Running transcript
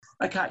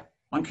Okay,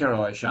 I'm Kerry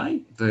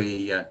O'Shea,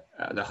 the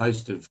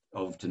host of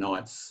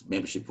tonight's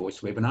Membership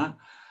Voice webinar.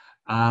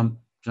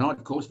 Tonight,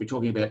 of course, we're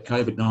talking about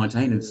COVID-19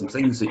 and some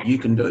things that you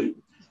can do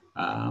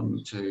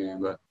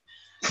to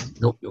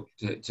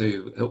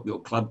help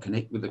your club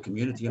connect with the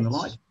community and the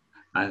like.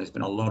 And there's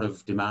been a lot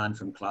of demand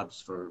from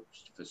clubs for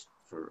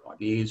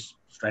ideas,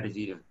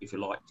 strategy, if you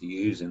like, to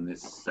use in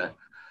these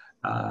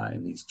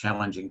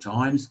challenging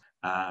times.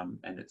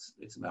 And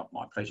it's about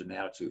my pleasure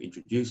now to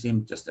introduce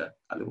him. Just a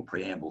little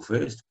preamble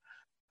first.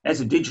 As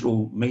a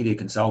digital media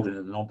consultant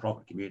in the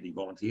non-profit community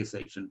volunteer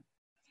section,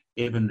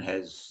 Evan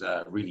has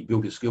really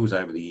built his skills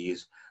over the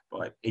years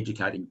by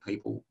educating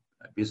people,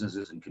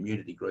 businesses and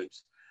community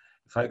groups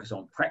to focus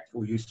on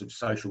practical use of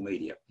social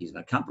media. He's an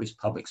accomplished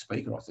public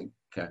speaker. I think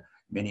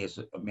many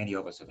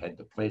of us have had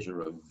the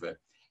pleasure of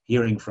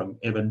hearing from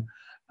Evan.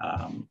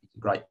 He's a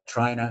great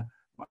trainer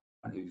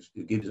who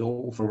gives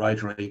all for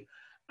Rotary.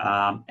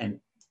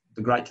 And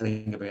the great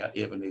thing about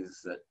Evan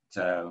is that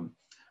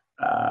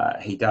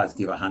he does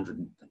give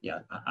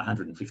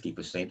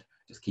 150%.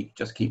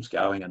 Just keeps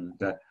going, and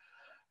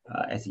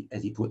as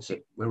he puts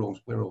it, we're all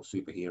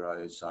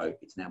superheroes. So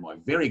it's now my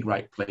very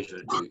great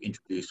pleasure to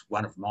introduce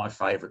one of my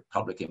favourite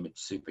public image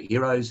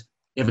superheroes,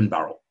 Evan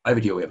Burrell. Over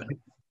to you, Evan.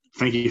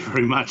 Thank you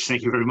very much.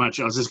 Thank you very much.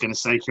 I was just going to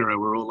say, Kira,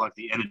 we're all like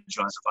the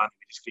Energizer Bunny.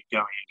 We just keep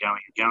going and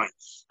going and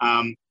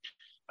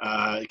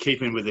going.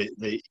 Keeping with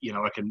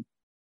I can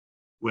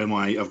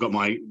wear I've got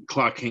my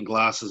Clark Kent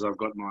glasses. I've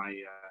got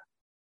my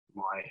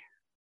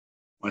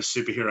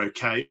superhero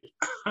cape.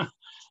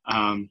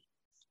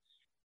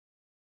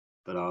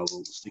 But I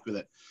will stick with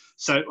it.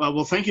 So,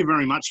 well, thank you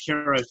very much,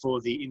 Kero,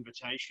 for the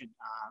invitation,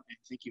 and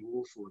thank you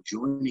all for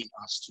joining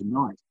us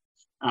tonight.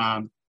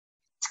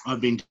 I've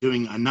been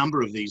doing a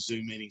number of these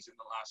Zoom meetings in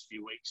the last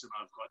few weeks, and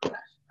I've got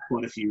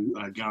quite a few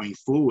going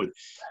forward.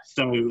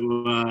 So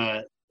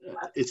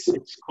it's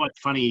quite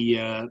funny.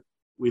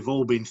 We've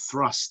all been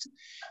thrust,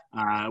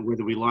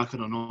 whether we like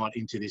it or not,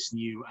 into this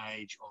new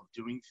age of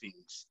doing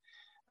things.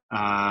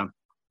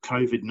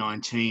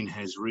 COVID-19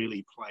 has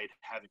really played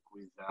havoc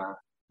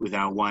with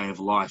our way of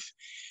life,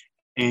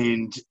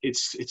 and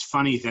it's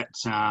funny that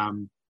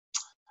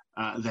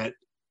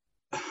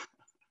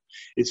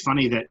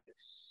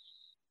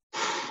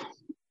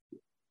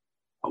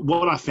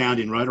what I found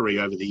in Rotary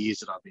over the years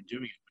that I've been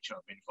doing it, which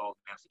I've been involved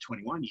in now for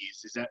 21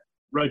 years, is that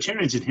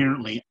Rotarians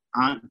inherently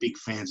aren't big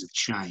fans of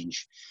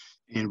change,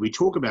 and we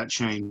talk about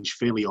change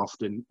fairly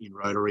often in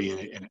Rotary,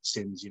 and it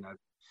sends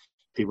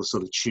people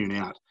sort of tune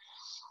out.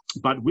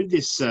 But with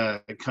this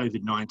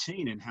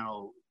COVID-19 and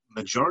how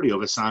majority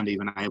of us aren't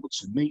even able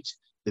to meet,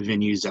 the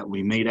venues that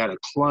we meet at are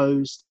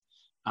closed,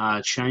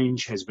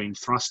 change has been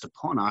thrust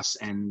upon us,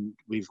 and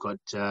we've got,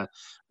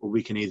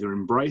 we can either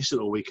embrace it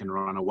or we can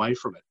run away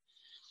from it.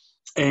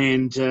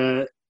 And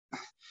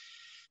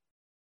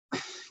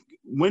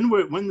when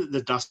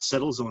the dust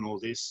settles on all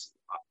this,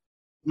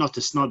 not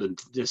to start a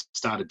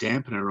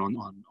dampener on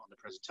the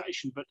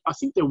presentation, but I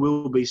think there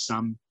will be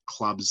some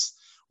clubs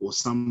or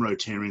some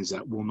Rotarians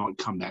that will not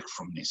come back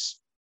from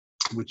this,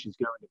 which is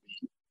going to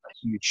be a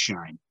huge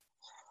shame.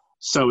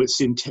 So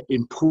it's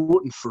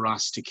important for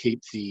us to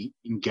keep the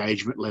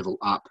engagement level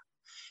up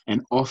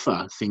and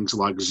offer things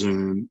like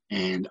Zoom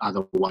and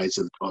other ways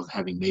of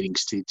having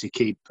meetings to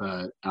keep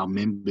our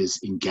members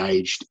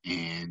engaged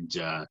and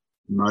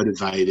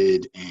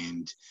motivated,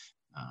 and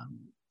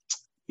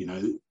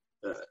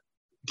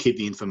keep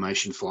the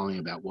information flowing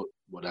about what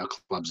our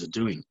clubs are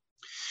doing.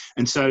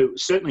 And so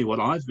certainly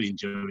what I've been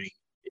doing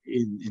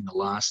in the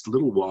last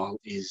little while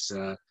is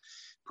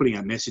putting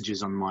out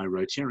messages on my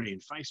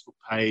Rotarian Facebook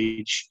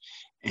page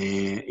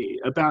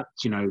about,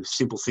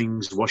 simple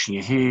things, washing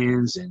your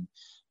hands. And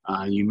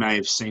you may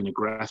have seen a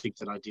graphic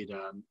that I did,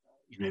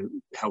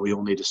 how we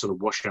all need to sort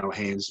of wash our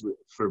hands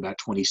for about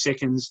 20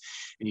 seconds.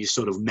 And you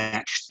sort of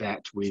matched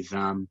that with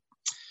a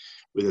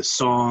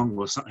song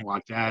or something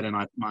like that. And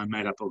I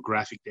made up a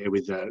graphic there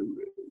with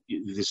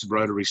this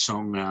Rotary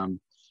song.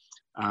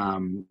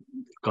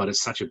 God,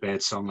 it's such a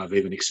bad song, I've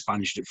even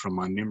expunged it from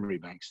my memory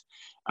banks.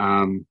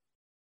 God,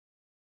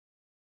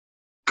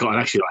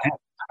 actually I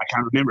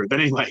can't remember it. But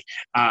anyway,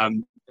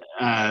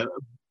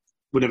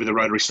 whatever the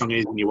Rotary song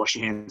is, when you wash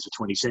your hands for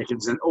 20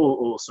 seconds, and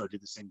also do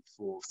the same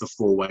for the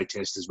four-way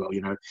test as well.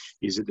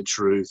 Is it the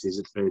truth? Is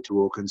it fair to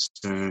all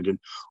concerned? And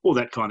all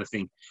that kind of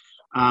thing.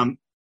 And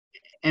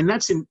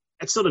it's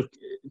sort of,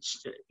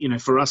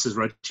 for us as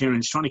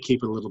Rotarians, trying to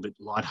keep it a little bit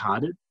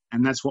lighthearted,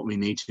 and that's what we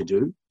need to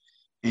do.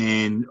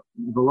 And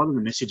a lot of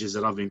the messages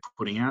that I've been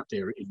putting out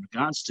there in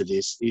regards to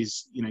this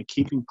is,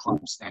 keeping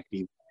clubs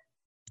active,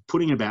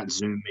 putting about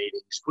Zoom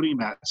meetings, putting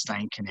about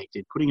staying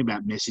connected, putting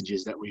about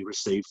messages that we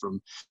receive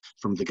from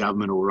the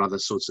government or other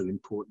sorts of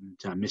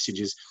important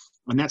messages.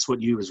 And that's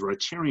what you as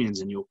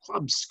Rotarians and your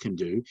clubs can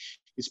do,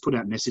 is put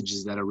out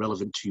messages that are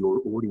relevant to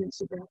your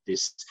audience about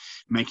this,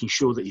 making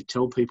sure that you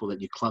tell people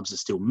that your clubs are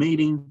still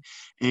meeting.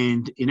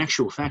 And in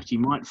actual fact, you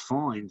might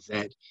find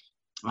that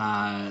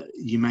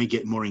you may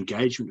get more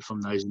engagement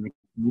from those in the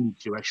community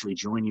to actually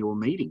join your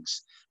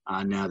meetings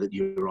now that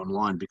you're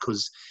online,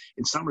 because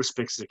in some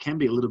respects there can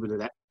be a little bit of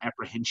that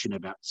apprehension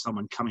about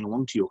someone coming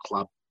along to your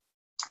club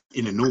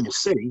in a normal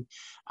setting,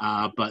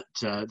 but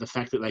the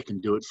fact that they can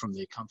do it from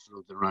the comfort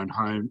of their own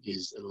home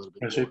is a little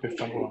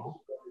bit more.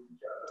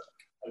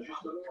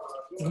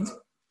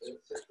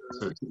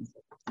 So,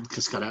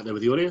 just cut out there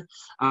with the audio.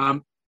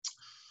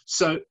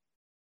 So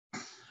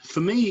for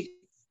me,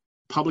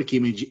 public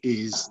image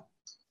is,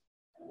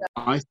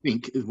 I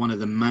think, one of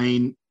the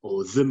main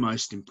or the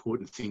most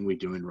important thing we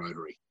do in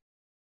Rotary.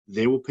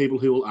 There were people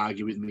who will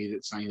argue with me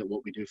that saying that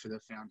what we do for the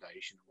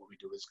foundation, what we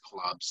do as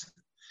clubs,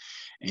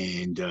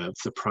 and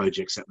the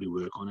projects that we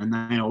work on, and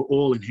they are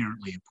all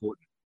inherently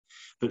important.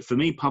 But for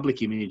me,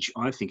 public image,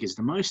 I think, is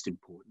the most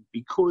important,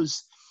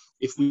 because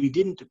if we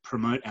didn't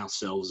promote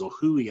ourselves or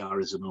who we are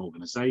as an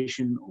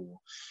organisation, or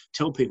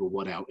tell people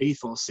what our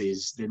ethos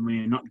is, then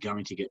we're not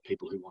going to get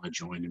people who want to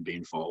join and be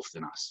involved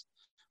in us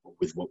or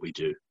with what we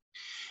do.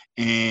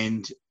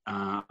 And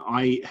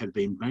I have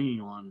been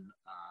banging on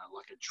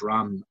like a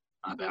drum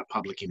about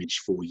public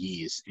image for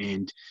years,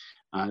 and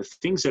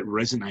things that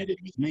resonated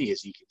with me,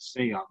 as you can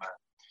see,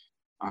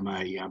 I'm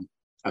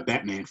a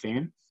Batman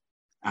fan.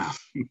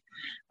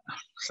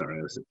 Sorry,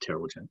 that was a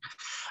terrible joke.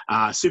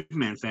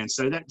 Superman fan.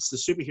 So that's the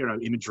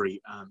superhero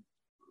imagery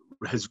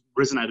has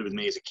resonated with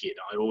me as a kid.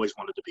 I always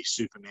wanted to be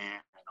Superman,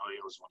 and I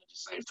always wanted to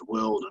save the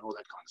world and all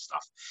that kind of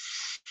stuff.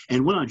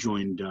 And when I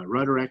joined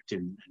Rotaract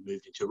and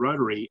moved into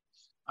Rotary,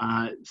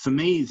 for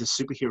me, the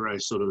superhero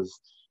sort of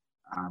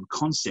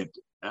concept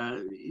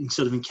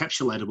sort of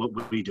encapsulated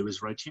what we do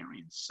as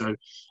Rotarians. So,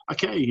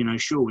 okay, you know,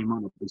 sure, we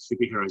might not be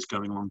superheroes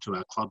going along to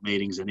our club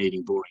meetings and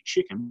eating boring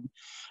chicken,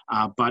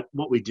 but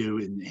what we do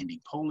in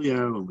ending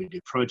polio, and we do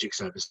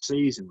projects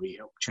overseas, and we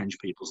help change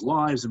people's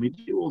lives, and we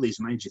do all these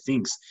major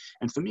things.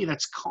 And for me,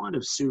 that's kind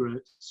of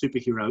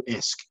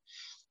superhero-esque.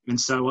 And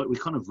so we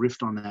kind of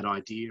riffed on that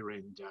idea,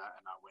 and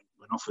I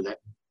went off with that.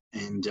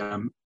 And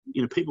you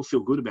know, people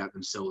feel good about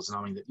themselves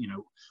knowing that, you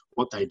know,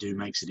 what they do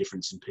makes a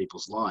difference in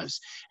people's lives.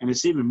 And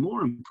it's even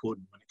more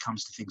important when it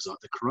comes to things like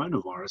the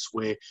coronavirus,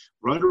 where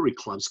Rotary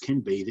clubs can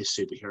be the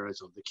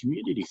superheroes of the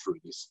community through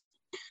this.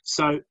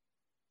 So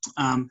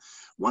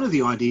one of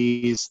the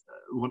ideas,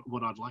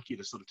 what I'd like you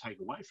to sort of take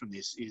away from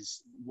this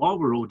is, while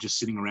we're all just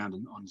sitting around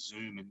on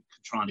Zoom and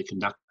trying to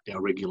conduct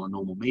our regular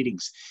normal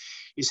meetings,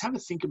 is have a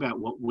think about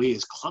what we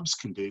as clubs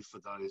can do for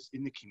those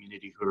in the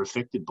community who are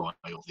affected by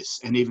all this,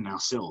 and even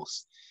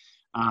ourselves.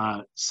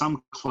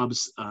 Some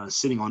clubs are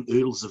sitting on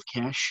oodles of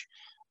cash,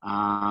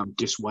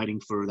 just waiting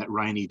for that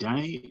rainy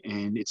day,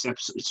 and it's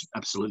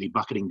absolutely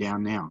bucketing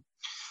down now.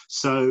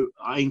 So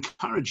I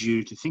encourage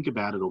you to think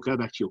about it, or go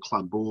back to your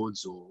club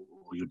boards or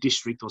your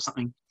district or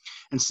something,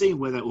 and see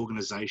whether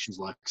organisations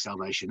like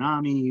Salvation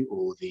Army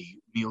or the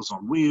Meals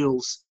on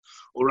Wheels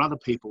or other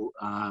people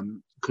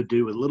could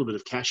do a little bit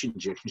of cash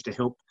injections to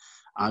help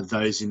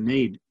those in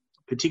need,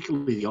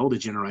 particularly the older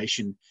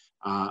generation.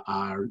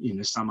 You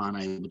know, some aren't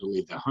able to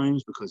leave their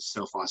homes because of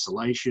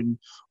self-isolation,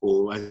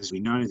 or, as we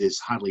know, there's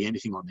hardly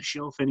anything on the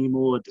shelf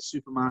anymore at the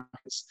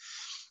supermarkets,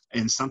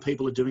 and some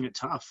people are doing it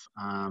tough.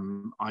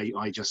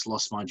 I just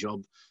lost my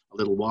job a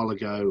little while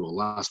ago, or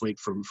last week,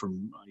 from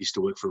I used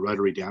to work for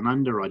Rotary Down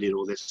Under. I did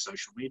all their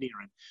social media,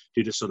 and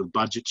due to sort of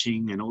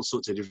budgeting and all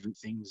sorts of different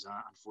things,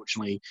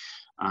 unfortunately,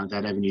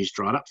 that avenue's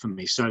dried up for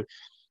me. So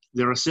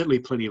there are certainly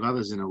plenty of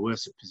others in a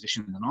worse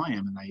position than I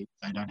am, and they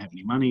don't have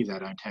any money, they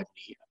don't have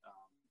any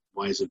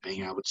ways of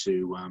being able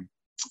to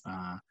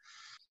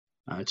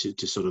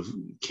sort of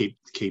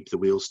keep the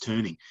wheels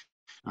turning.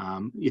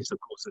 Yes, of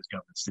course, there's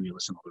government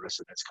stimulus and all the rest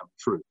of that's coming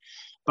through.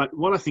 But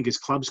what I think as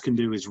clubs can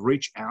do is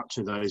reach out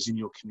to those in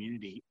your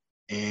community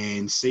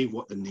and see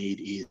what the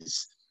need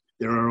is.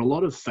 There are a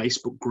lot of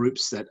Facebook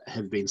groups that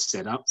have been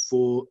set up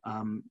for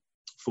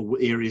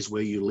areas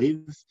where you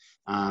live.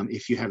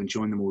 If you haven't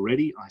joined them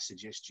already, I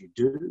suggest you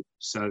do.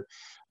 So,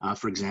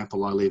 for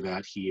example, I live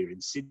out here in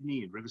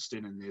Sydney, in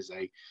Riverstone, and there's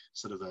a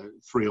sort of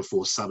 3 or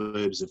 4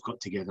 suburbs have got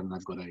together, and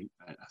they've got a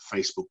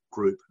Facebook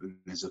group, and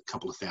there's a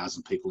couple of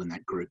thousand people in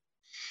that group.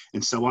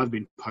 And so I've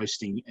been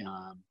posting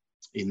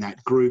in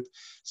that group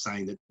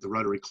saying that the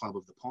Rotary Club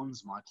of the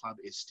Ponds, my club,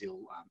 is still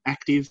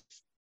active,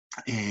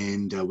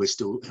 and we're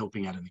still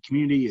helping out in the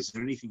community. Is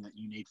there anything that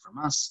you need from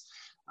us?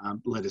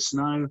 Let us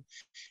know.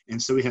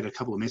 And so we had a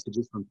couple of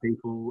messages from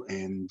people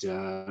and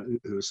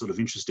who are sort of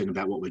interested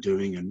about what we're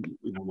doing, and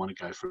want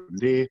to go from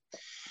there.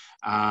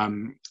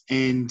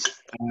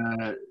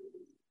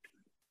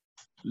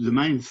 The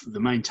main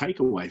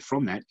takeaway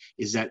from that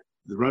is that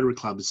the Rotary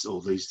clubs, or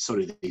these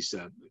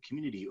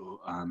community or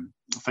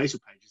Facebook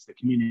pages, the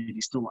community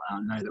still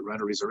know that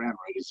Rotary is around,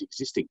 Rotary is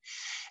existing.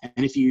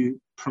 And if you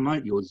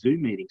promote your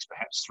Zoom meetings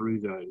perhaps through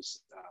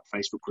those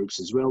Facebook groups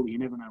as well, you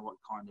never know what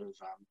kind of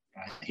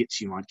hits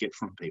you might get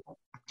from people.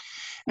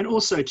 And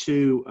also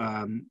to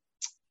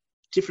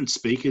different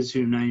speakers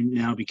who may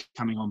now be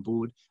coming on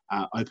board,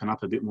 open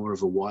up a bit more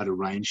of a wider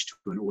range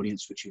to an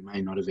audience which you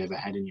may not have ever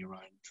had in your own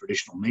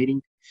traditional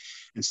meeting.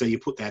 And so you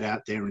put that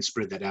out there and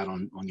spread that out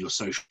on your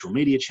social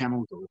media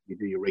channels, or if you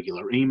do your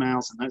regular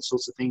emails and that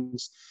sorts of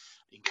things.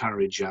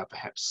 Encourage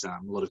perhaps a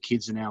lot of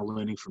kids are now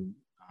learning from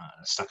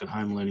stuck at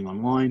home, learning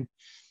online.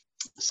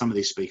 some of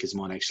these speakers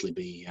might actually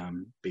be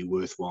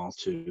worthwhile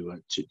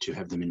to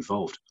have them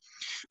involved.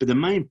 But the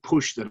main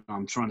push that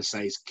I'm trying to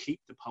say is keep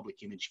the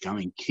public image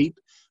going, keep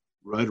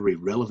Rotary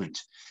relevant,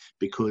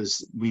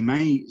 because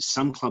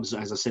some clubs,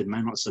 as I said,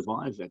 may not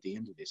survive at the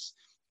end of this.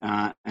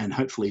 And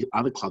hopefully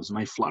other clubs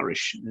may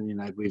flourish. You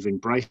know, we've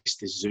embraced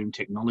this Zoom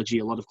technology.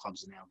 A lot of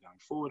clubs are now going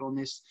forward on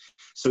this.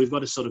 So we've got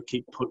to sort of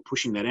keep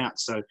pushing that out.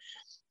 So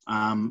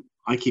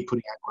I keep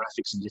putting out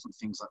graphics and different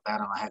things like that,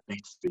 and I have been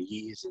for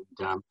years.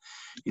 And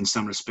in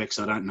some respects,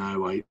 I don't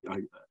know, I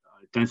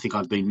don't think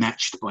I've been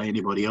matched by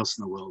anybody else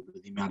in the world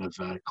with the amount of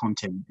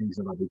content and things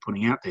that I've been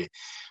putting out there.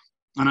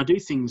 And I do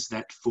things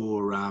that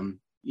for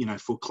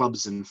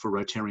clubs and for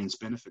Rotarians'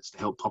 benefits to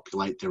help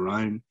populate their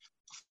own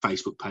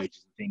Facebook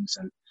pages and things.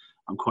 And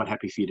I'm quite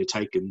happy for you to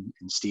take and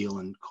steal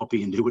and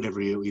copy and do whatever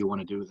you want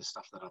to do with the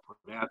stuff that I put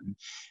out,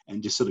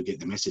 and just sort of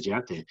get the message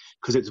out there,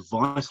 because it's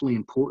vitally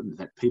important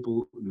that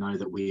people know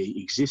that we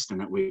exist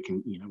and that we're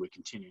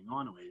continuing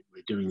on, and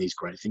we're doing these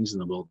great things in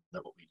the world,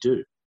 that what we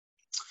do.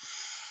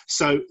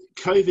 So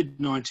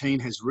COVID-19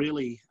 has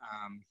really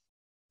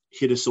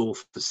hit us all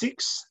for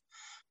six.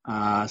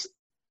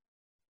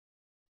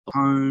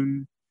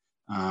 Home.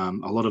 A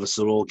lot of us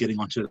are all getting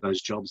onto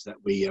those jobs that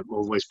we have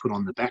always put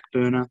on the back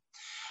burner.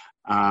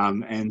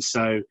 And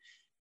so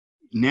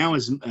now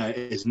is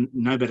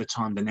no better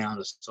time than now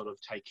to sort of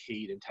take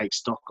heed and take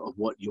stock of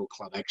what your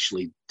club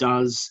actually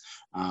does.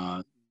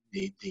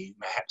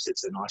 Perhaps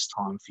it's a nice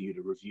time for you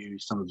to review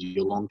some of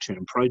your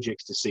long-term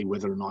projects to see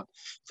whether or not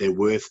they're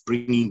worth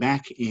bringing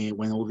back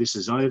when all this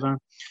is over.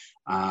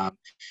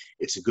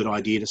 It's a good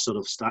idea to sort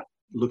of start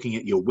looking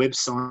at your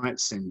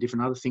websites and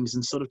different other things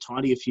and sort of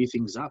tidy a few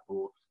things up,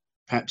 or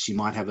perhaps you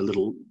might have a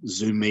little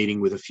Zoom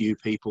meeting with a few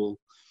people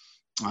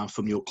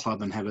from your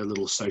club and have a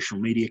little social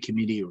media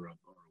committee or a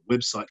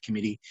website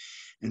committee,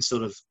 and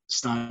sort of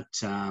start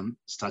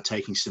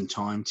taking some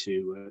time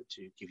to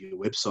give your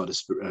website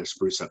a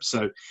spruce up.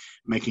 So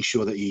making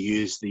sure that you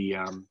use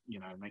making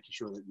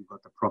sure that you've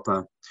got the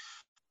proper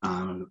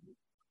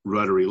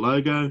Rotary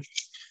logo,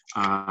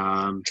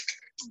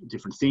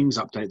 different things,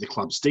 update the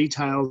club's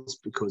details,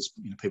 because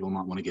people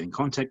might want to get in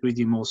contact with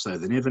you more so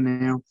than ever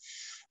now,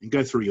 and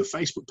go through your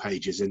Facebook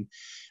pages. And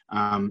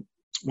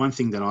one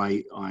thing that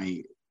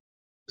I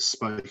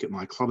spoke at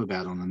my club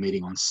about on the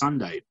meeting on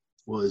Sunday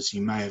was,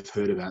 you may have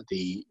heard about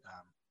the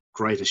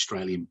Great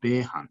Australian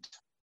Bear Hunt,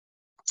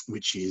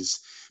 which is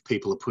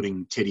people are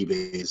putting teddy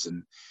bears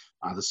and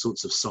other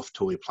sorts of soft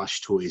toy,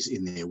 plush toys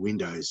in their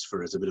windows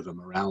as a bit of a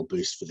morale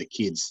boost for the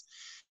kids.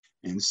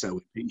 And so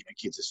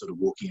kids are sort of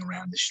walking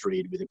around the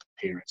street with their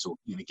parents, or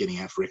getting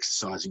out for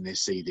exercising. They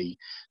see the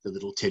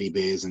little teddy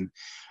bears, and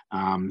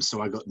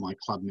so I got my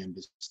club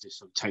members to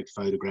sort of take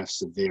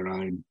photographs of their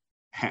own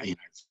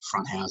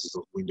front houses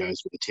or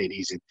windows with the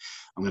teddies, and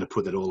I'm going to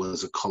put that all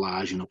as a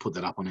collage, and I'll put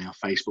that up on our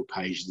Facebook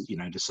page,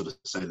 to sort of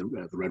say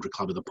the Rotary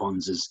Club of the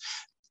Ponds is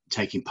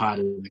taking part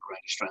in the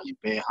Great Australian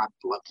Bear Hunt.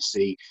 I'd love to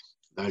see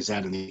those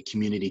out in the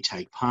community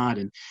take part,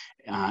 and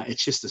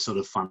it's just a sort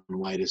of fun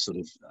way to sort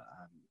of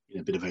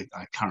a bit of a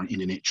current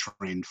internet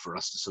trend for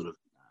us to sort of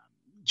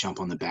jump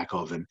on the back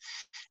of, and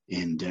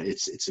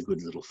it's a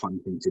good little fun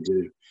thing to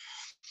do.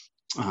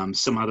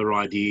 Some other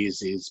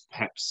ideas is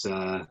perhaps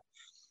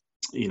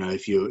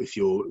if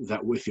you're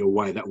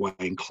that way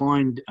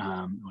inclined,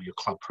 or your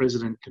club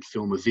president could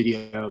film a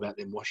video about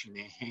them washing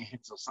their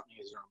hands or something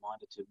as a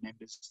reminder to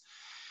members.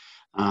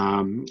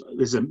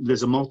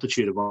 There's a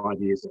multitude of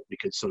ideas that we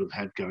could sort of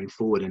have going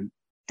forward, and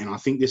I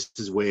think this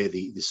is where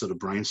the sort of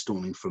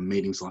brainstorming from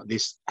meetings like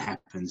this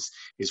happens,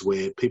 is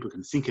where people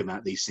can think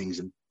about these things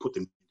and put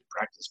them into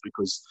practice,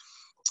 because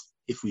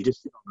if we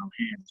just sit on our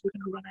hands, we're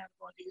going to run out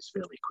of ideas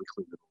fairly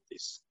quickly with all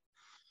this.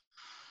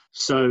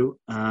 So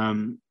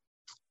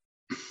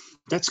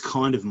that's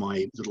kind of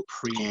my little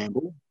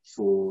preamble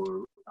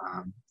for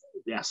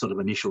our sort of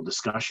initial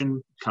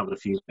discussion. Covered a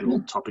few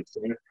little topics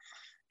there.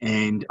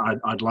 And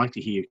I'd like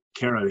to hear,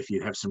 Caro, if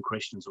you have some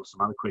questions or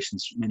some other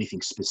questions,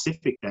 anything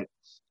specific that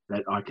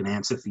I can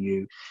answer for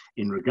you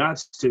in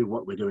regards to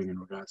what we're doing in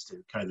regards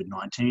to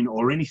COVID-19,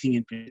 or anything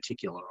in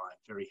particular. I'm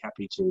very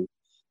happy to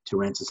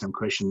answer some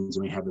questions,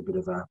 and we have a bit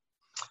of a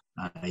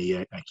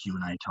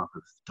Q&A type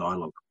of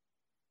dialogue.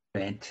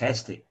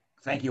 Fantastic.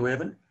 Thank you,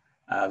 Evan.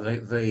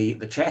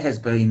 The chat has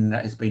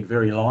been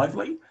very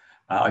lively.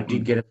 I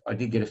did get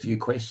a few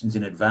questions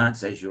in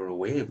advance, as you're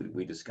aware.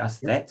 We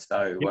discussed that,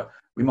 so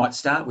we might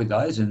start with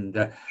those.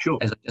 And sure.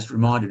 As I just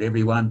reminded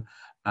everyone,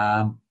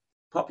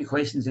 pop your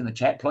questions in the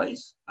chat,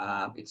 please.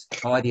 It's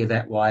tidier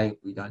that way.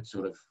 We don't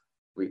sort of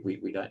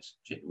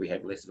we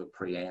have less of a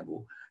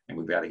preamble, and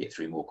we'll be able to get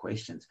through more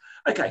questions.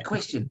 Okay,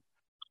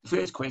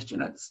 first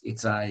question.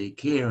 It's a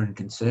care and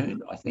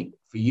concern, I think,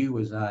 for you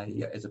as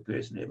a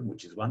person, Evan,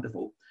 which is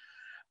wonderful.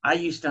 Are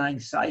you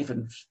staying safe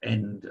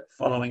and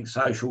following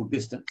social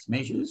distance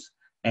measures,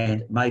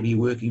 and maybe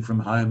working from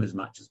home as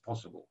much as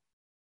possible?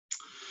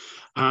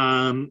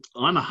 I'm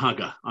a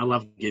hugger. I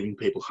love giving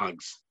people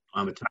hugs.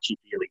 I'm a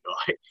touchy-feely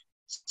guy.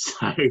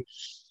 So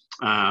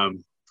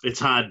it's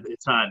hard.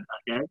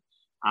 Okay.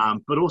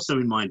 But also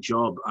in my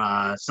job,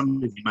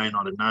 some of you may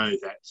not know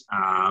that,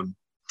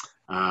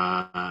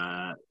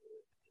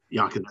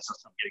 yeah, I'm getting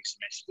some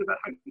messages about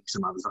hugging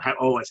some others. I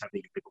always have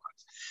to give people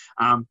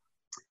hugs.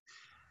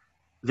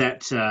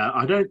 That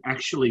I don't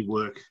actually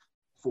work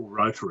for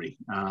Rotary.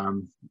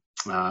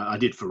 I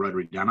did for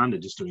Rotary Down Under,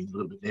 just doing a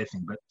little bit of their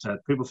thing, but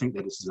people think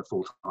that this is a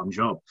full-time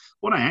job.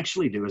 What I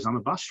actually do is I'm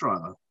a bus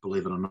driver,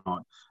 believe it or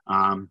not.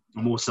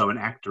 I'm also an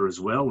actor as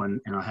well,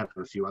 and I have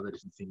a few other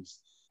different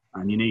things.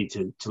 And you need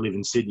to live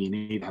in Sydney, you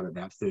need to have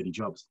about 30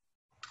 jobs.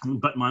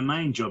 But my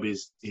main job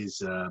is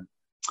a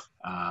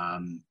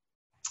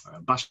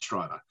bus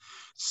driver.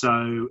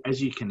 So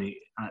as you can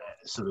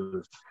sort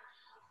of,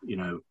 you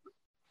know,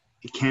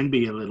 it can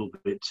be a little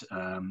bit,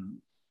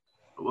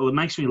 well, it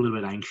makes me a little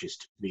bit anxious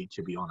to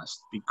be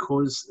honest,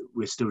 because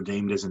we're still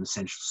deemed as an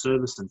essential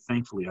service, and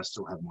thankfully I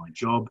still have my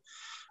job.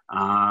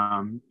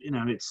 You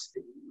know,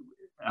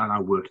 and I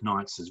work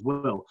nights as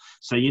well,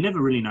 so you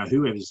never really know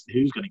who's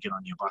going to get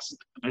on your bus at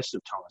the best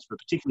of times. But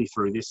particularly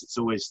through this, it's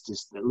always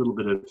just a little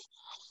bit of,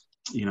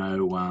 you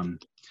know,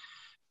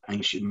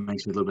 anxious. It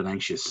makes me a little bit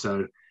anxious.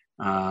 So,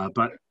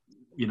 but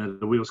you know,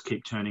 the wheels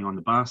keep turning on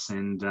the bus,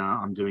 and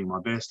I'm doing my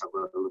best. I've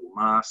got a little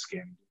mask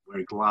and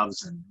wear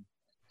gloves and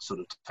sort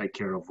of take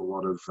care of a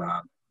lot of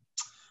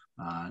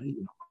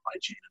you know,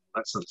 hygiene and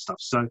that sort of stuff.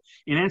 So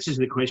in answer to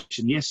the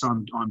question, yes,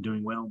 I'm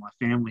doing well. My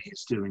family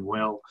is doing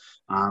well.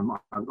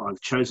 I've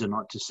chosen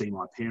not to see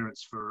my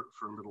parents for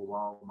a little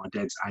while. My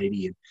dad's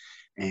 80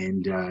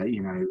 and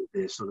you know,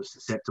 they're sort of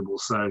susceptible.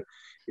 So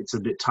it's a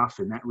bit tough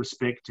in that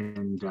respect.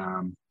 And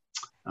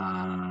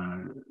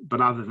but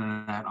other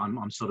than that,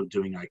 I'm sort of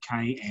doing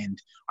okay. And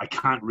I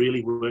can't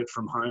really work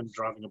from home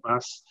driving a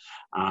bus,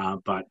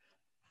 but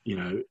you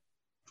know,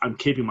 I'm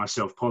keeping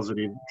myself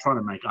positive, trying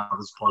to make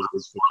others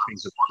positive for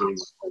things that are doing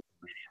with social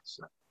media.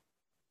 So.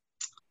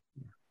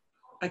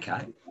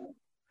 Okay.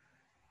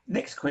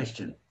 Next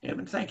question,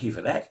 Evan. Thank you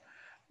for that.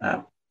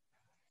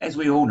 As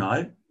we all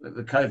know,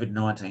 the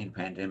COVID-19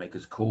 pandemic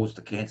has caused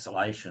the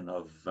cancellation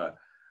of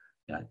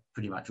you know,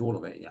 pretty much all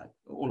of our, you know,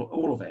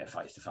 all of our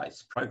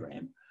face-to-face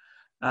program,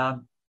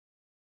 and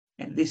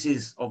this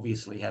is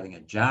obviously having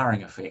a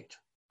jarring effect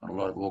on a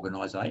lot of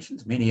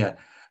organisations. Many are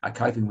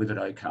coping with it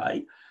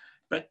okay.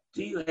 But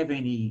do you have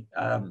any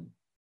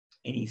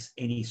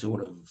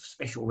sort of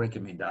special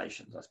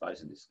recommendations, I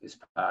suppose, in this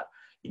part,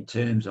 in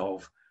terms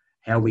of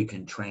how we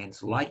can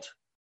translate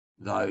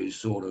those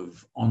sort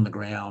of on the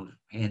ground,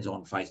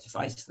 hands-on,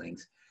 face-to-face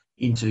things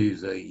into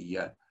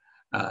the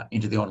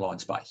online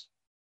space?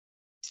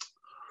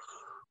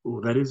 Oh,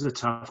 that is a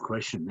tough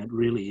question. That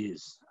really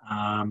is.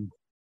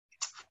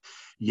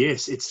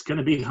 Yes, it's going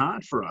to be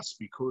hard for us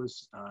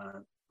because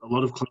a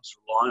lot of clubs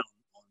rely on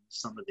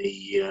some of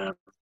the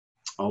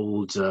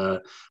old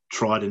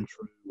tried and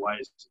true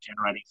ways of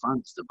generating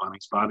funds, the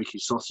Bunnings barbecue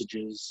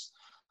sausages,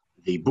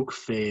 the book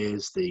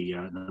fairs, the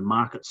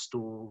market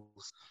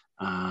stalls,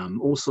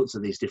 all sorts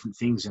of these different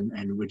things,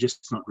 and we're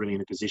just not really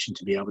in a position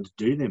to be able to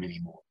do them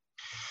anymore.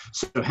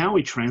 So how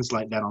we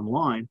translate that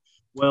online,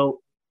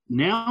 well,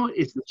 now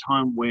is the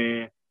time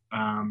where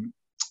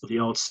the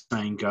old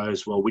saying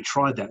goes, well, we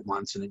tried that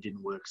once and it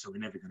didn't work, so we're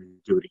never going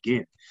to do it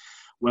again.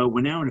 Well,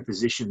 we're now in a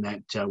position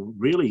that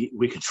really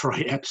we can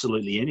try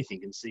absolutely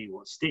anything and see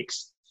what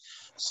sticks.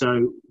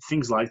 So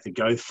things like the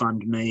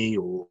GoFundMe,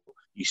 or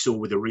you saw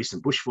with the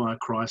recent bushfire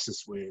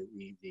crisis where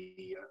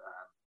the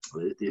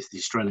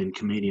Australian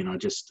comedian,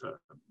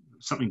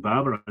 something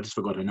Barbara, I just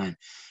forgot her name.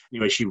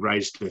 Anyway, she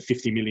raised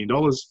 $50 million.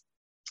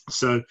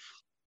 So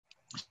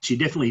she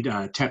definitely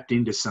tapped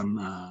into some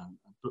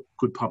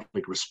good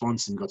public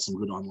response and got some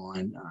good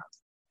online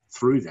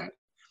through that.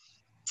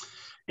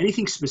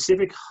 Anything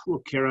specific?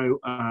 Look, Kero,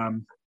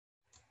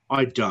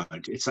 I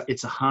don't.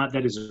 It's a hard.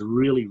 That is a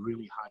really,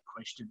 really hard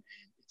question,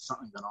 and it's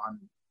something that I'm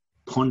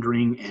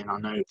pondering. And I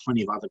know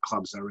plenty of other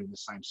clubs are in the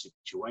same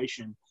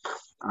situation.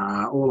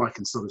 All I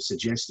can sort of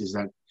suggest is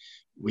that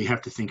we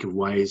have to think of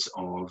ways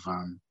of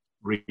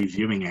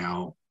reviewing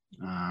our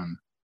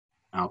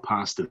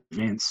past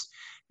events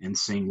and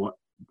seeing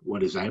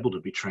what is able to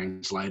be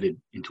translated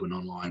into an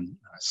online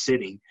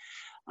setting.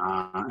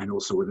 And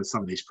also whether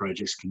some of these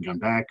projects can come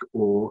back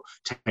or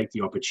take the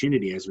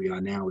opportunity, as we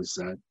are now, is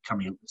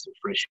coming up with some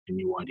fresh and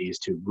new ideas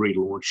to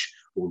relaunch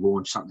or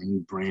launch something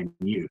brand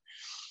new.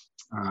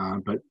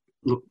 But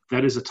look,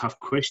 that is a tough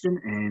question,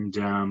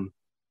 and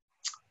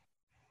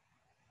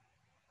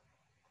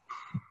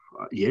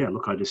yeah,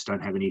 look, I just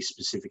don't have any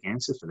specific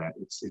answer for that.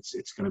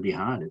 It's going to be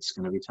hard. It's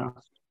going to be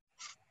tough.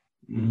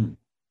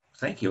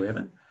 Thank you,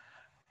 Evan.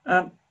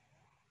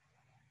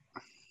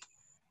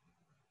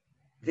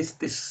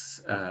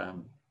 This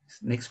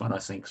next one, I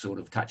think, sort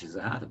of touches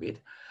the heart a bit.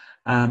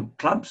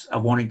 Clubs are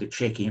wanting to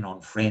check in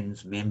on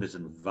friends, members,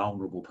 and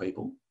vulnerable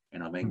people.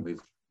 And I mean,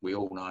 we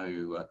all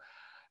know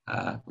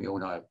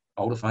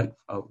older folk,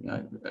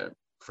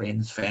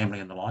 friends, family,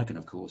 and the like. And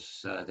of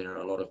course, there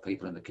are a lot of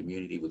people in the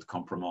community with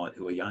compromise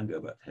who are younger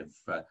but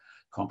have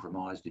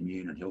compromised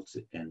immune and health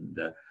and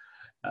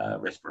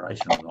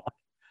respiration and the like.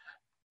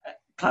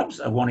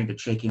 clubs are wanting to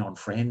check in on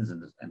friends and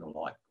the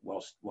like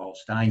while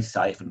staying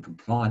safe and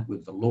compliant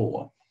with the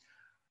law.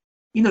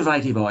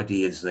 Innovative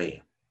ideas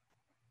there.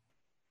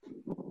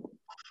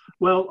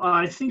 Well,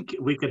 I think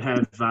we could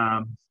have.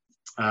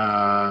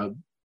 I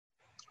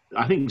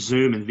think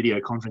Zoom and video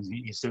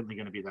conferencing is certainly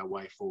going to be their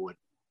way forward.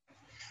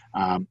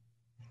 And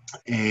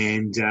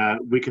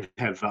we could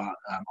have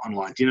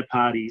online dinner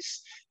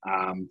parties.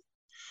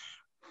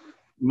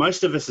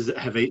 Most of us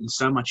have eaten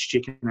so much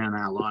chicken in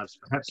our lives,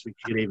 perhaps we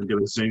could even do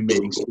a Zoom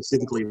meeting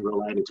specifically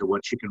related to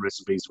what chicken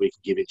recipes we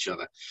can give each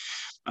other.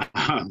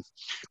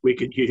 We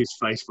could use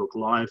Facebook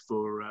Live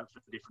for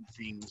different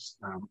things.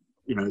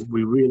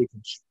 We really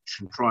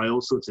can try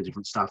all sorts of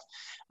different stuff.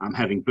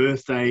 Having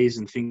birthdays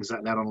and things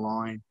like that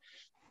online.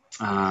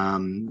 But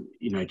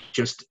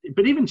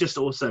even just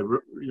also,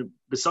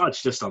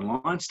 besides just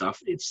online stuff,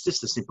 it's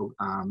just a simple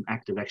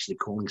act of actually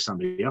calling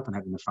somebody up and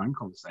having a phone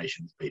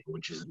conversation with people,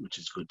 which is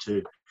good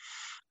too.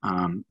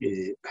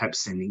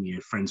 Perhaps sending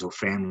your friends or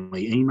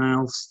family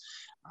emails,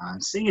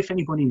 seeing if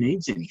anybody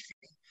needs anything.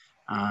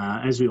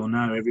 As we all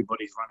know,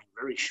 everybody's running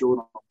very short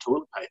on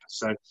toilet paper.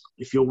 So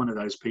if you're one of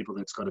those people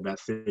that's got about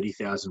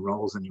 30,000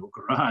 rolls in your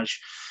garage,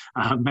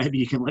 maybe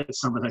you can let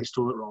some of those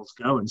toilet rolls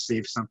go and see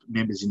if some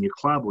members in your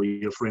club or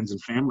your friends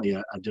and family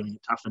are doing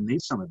it tough and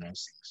need some of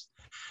those things.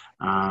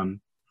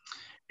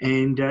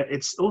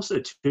 It's also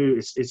too,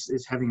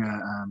 it's having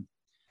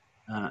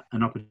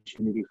an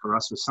opportunity for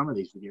us with some of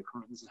these video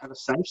conferences to have a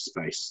safe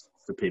space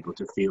for people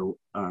to feel,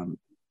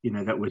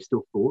 that we're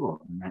still thought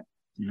of and that,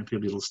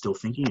 people are still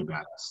thinking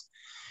about us.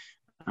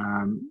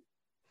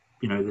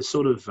 The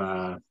sort of,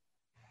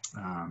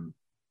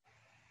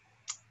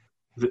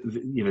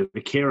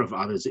 the care of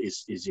others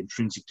is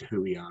intrinsic to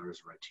who we are as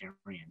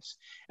Rotarians.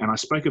 And I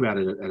spoke about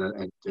it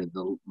at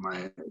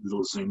my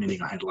little Zoom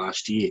meeting I had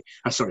last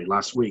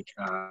week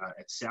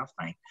at South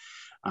Bank.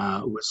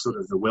 Was sort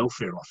of the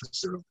welfare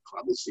officer of the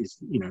club is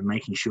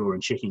making sure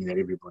and checking that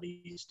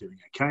everybody is doing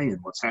okay and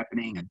what's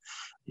happening and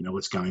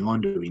what's going on,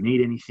 do we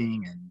need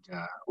anything, and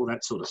all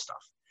that sort of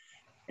stuff.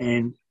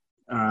 And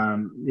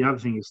the other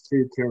thing is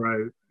too,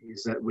 Kero,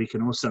 is that we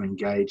can also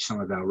engage some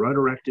of our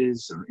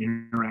Rotaractors or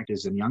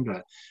interactors and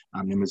younger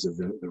members of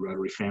the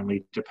Rotary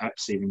family to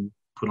perhaps even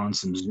put on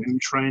some Zoom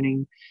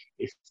training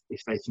if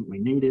they think we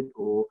need it,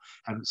 or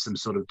have some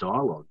sort of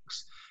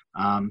dialogues.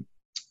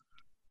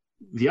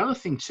 The other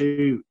thing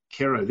too,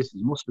 Kero, this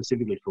is more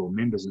specifically for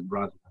members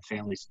rather than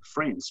families and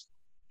friends,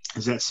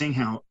 is that seeing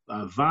how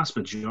a vast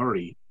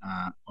majority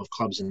of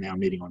clubs are now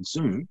meeting on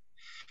Zoom,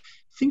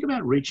 think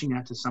about reaching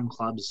out to some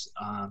clubs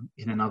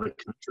in another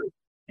country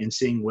and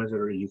seeing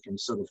whether you can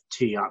sort of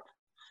tee up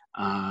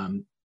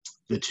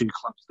the two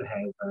clubs to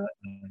have a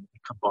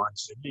combined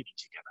Zoom meeting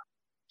together.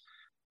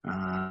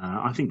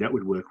 I think that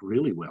would work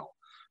really well.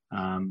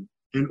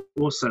 And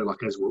also,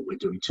 like as what we're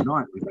doing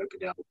tonight, we've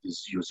opened up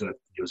your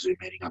Zoom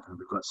meeting up, and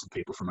we've got some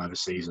people from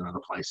overseas and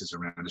other places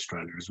around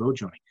Australia as well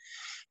joining.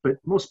 But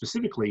more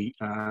specifically,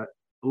 a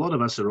lot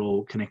of us are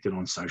all connected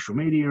on social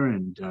media,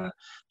 and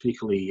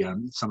particularly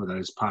some of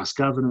those past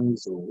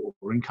governors or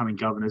incoming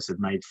governors have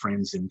made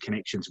friends and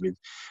connections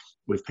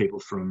with people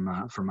from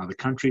other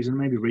countries, and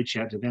maybe reach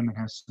out to them and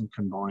have some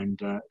combined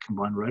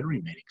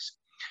Rotary meetings.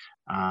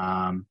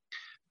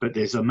 But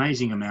there's an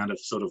amazing amount of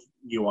sort of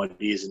new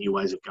ideas and new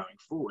ways of going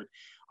forward.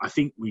 I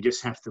think we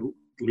just have to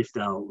lift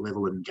our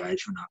level of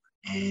engagement up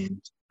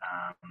and,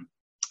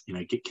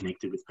 get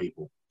connected with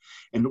people.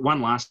 And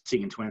one last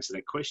thing, and to answer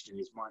that question,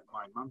 is my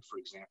mum, for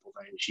example,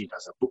 she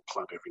does a book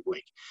club every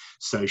week.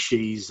 So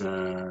she's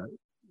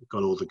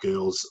got all the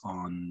girls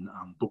on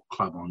book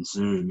club on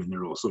Zoom, and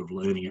they're all sort of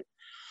learning it.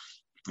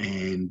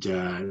 And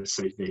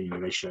so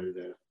they show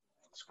the...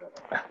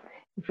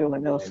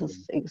 Everyone else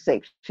is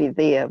exactly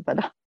there,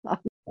 but...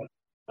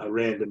 A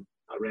random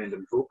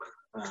book.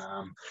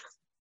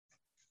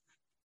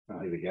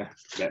 Here we go,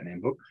 Batman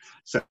book.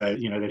 So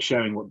they're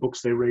showing what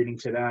books they're reading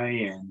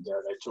today, and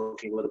they're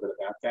talking a little bit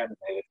about that.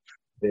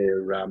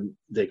 And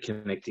they're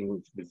connecting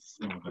with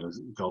I've got a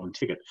golden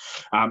ticket.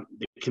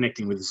 They're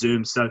connecting with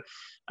Zoom. So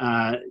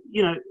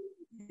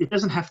it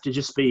doesn't have to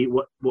just be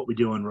what we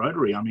do on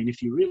Rotary. I mean,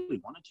 if you really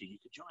wanted to, you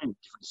could join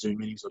different Zoom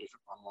meetings or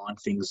different online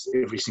things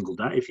every single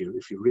day if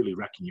you're really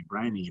racking your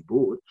brain and you're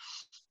bored.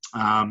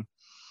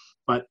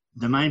 But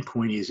the main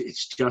point is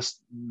it's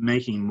just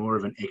making more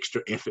of an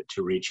extra effort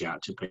to reach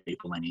out to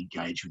people and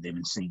engage with them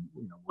and seeing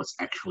what's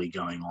actually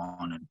going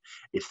on, and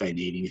if they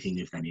need anything,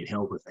 if they need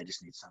help, if they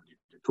just need somebody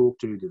to talk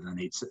to, do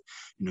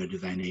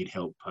they need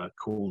help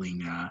calling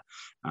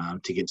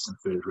to get some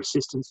further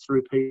assistance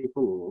through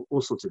people, or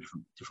all sorts of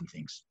different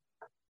things.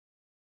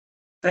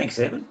 Thanks,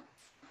 Evan.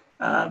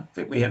 I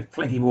think we have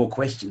plenty more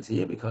questions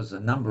here because a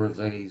number of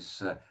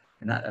these,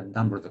 a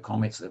number of the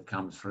comments that have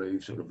come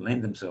through sort of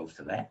lend themselves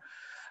to that.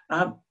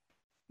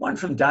 One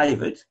from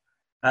David,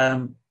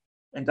 and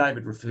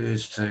David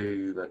refers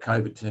to the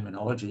COVID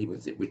terminology,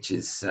 which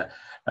is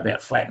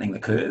about flattening the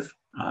curve,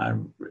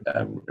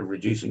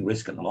 reducing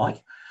risk and the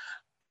like.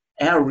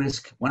 Our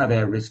risk, one of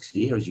our risks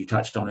here, as you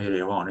touched on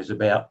earlier on, is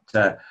about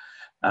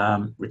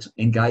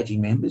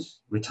engaging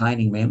members,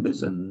 retaining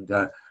members, and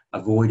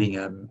avoiding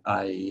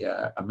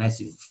a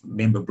massive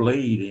member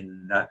bleed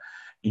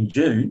in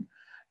June.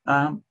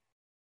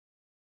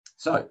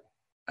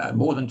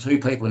 More than 2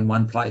 people in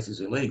one place is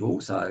illegal,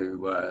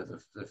 so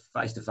the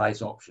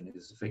face-to-face option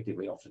is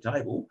effectively off the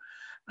table.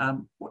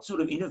 What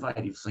sort of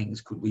innovative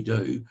things could we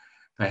do,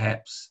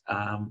 perhaps,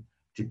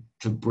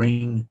 to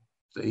bring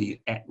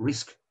the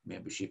at-risk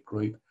membership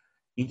group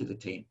into the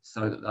tent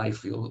so that they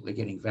feel that they're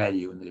getting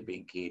value and they're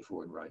being cared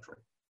for in Rotary?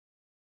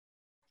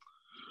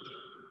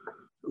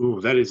 Oh,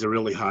 that is a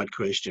really hard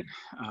question,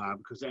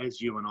 because as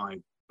you and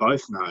I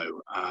both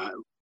know,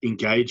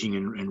 engaging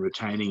and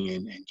retaining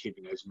and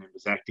keeping those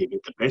members active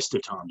at the best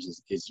of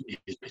times is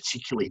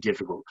particularly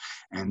difficult,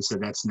 and so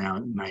that's now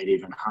made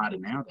even harder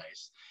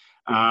nowadays.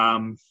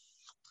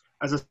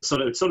 As it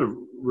sort of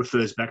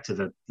refers back to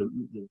the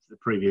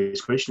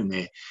previous question,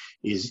 there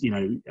is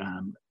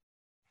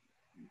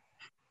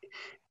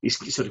is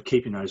sort of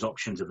keeping those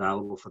options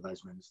available for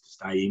those members to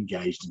stay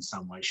engaged in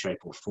some way, shape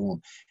or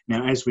form.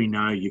 Now, as we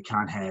know, you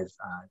can't have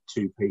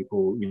 2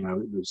 people,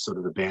 there's sort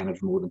of a ban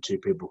of more than 2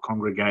 people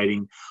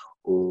congregating,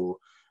 or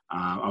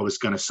I was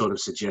going to sort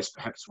of suggest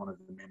perhaps one of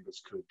the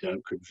members could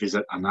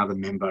visit another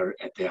member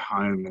at their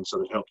home and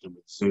sort of help them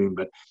with Zoom.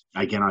 But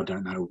again, I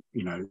don't know,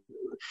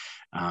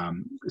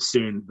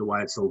 soon the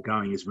way it's all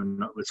going is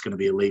it's going to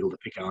be illegal to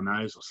pick our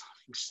nose or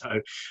something. So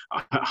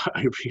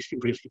I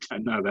really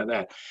don't know about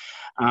that.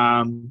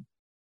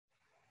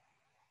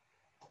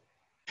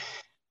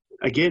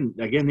 Again,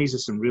 these are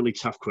some really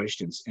tough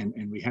questions,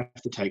 and we have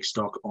to take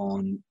stock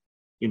on,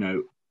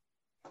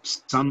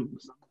 some of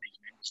these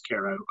members,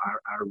 Caro,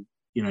 are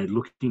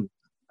looking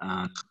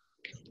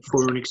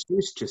for an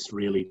excuse just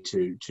really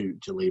to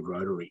leave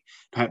Rotary.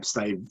 Perhaps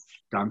they've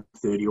done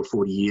 30 or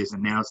 40 years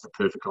and now's the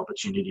perfect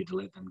opportunity to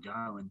let them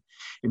go. And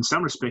in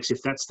some respects,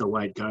 if that's the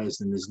way it goes,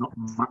 then there's not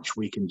much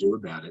we can do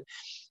about it.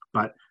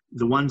 But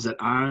the ones that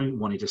are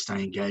wanting to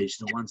stay engaged,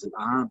 the ones that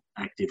are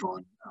active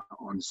on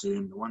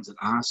Zoom, the ones that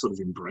are sort of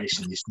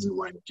embracing this new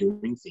way of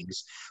doing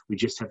things, we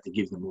just have to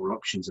give them more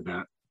options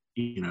about,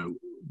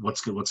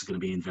 what's going to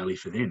be in value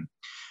for them.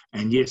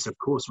 And yes, of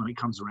course, when it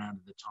comes around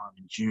to the time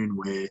in June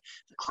where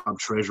the club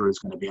treasurer is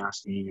going to be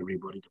asking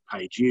everybody to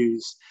pay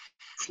dues,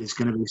 there's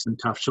going to be some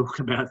tough talk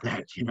about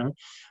that,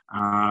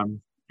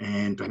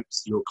 and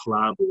perhaps your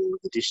club or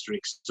the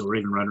districts or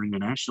even Rotary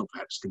International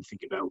perhaps can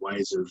think about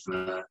ways of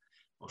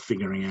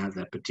figuring out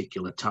that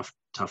particular tough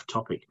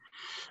topic.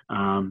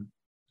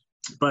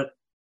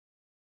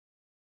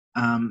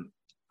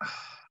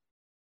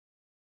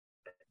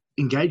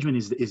 Engagement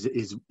is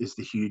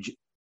the huge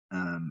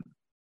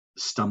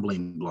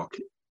stumbling block.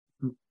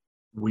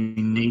 We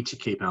need to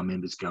keep our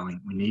members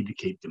going. We need to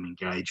keep them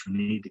engaged. We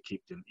need to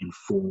keep them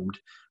informed,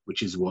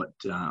 which is what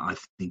I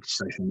think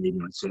social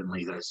media and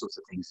certainly those sorts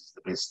of things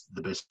is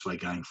the best way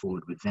going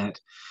forward with that.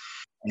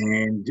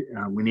 And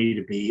we need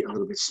to be a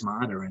little bit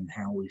smarter in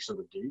how we sort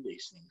of do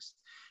these things.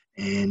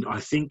 And I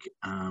think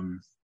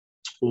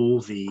all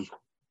the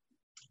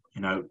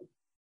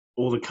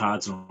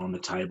cards are on the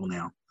table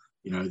now.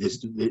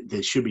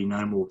 There should be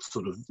no more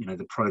sort of,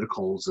 the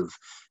protocols of,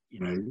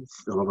 a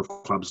lot of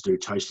clubs do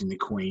toasting the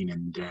Queen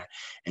and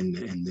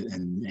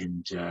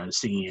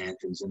singing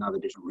anthems and other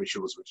different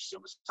rituals, which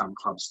some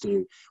clubs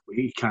do.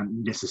 We can't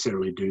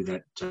necessarily do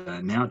that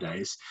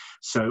nowadays.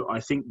 So I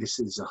think this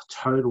is a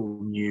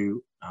total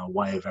new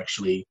way of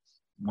actually,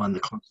 the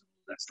clubs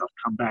that stuff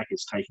come back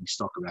is taking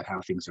stock about how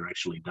things are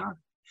actually done.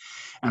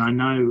 And I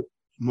know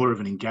more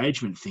of an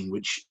engagement thing,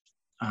 which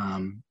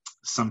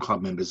some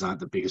club members aren't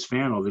the biggest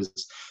fan of,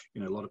 is,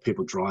 a lot of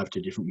people drive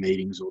to different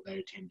meetings or they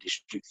attend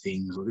district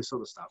things or this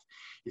sort of stuff,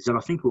 is that I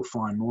think we'll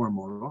find more and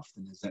more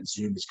often is that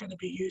Zoom is going to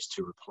be used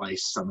to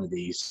replace some of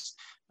these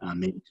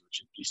meetings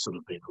which have sort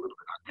of been a little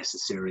bit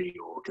unnecessary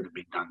or could have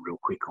been done real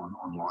quick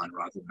online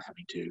rather than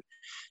having to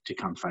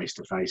come face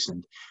to face.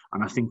 And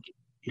I think,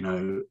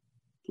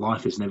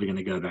 life is never going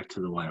to go back to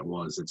the way it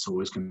was. It's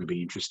always going to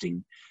be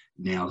interesting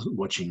now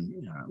watching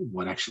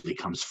what actually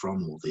comes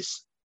from all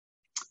this.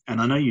 And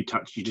I know you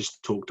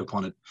just talked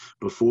upon it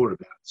before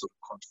about sort of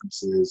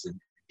conferences and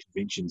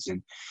conventions.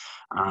 And,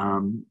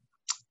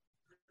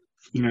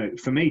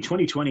 for me,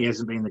 2020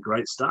 hasn't been the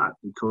great start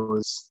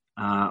because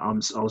I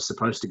was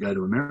supposed to go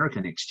to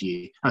America next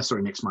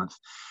month.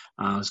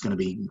 I was going to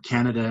be in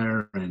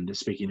Canada and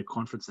speaking at a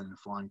conference and then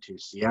flying to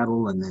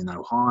Seattle and then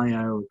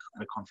Ohio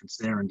at a conference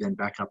there and then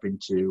back up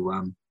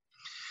into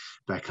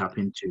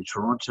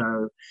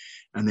Toronto.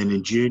 And then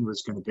in June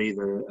was going to be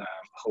the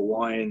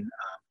Hawaiian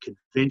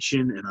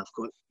convention, and I've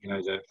got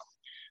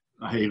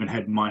I even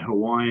had my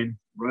Hawaiian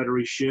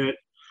Rotary shirt,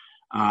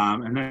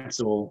 and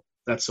that's all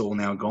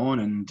now gone,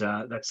 and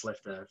that's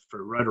left for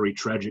a Rotary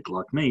tragic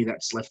like me,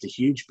 that's left a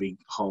huge big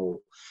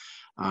hole,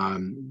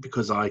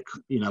 because I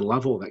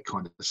love all that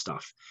kind of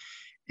stuff.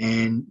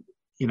 And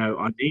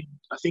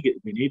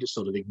we need to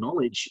sort of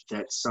acknowledge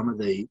that some of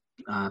the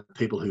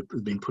people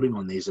who've been putting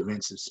on these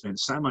events have spent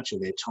so much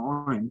of their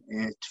time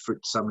for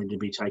it suddenly to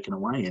be taken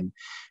away, and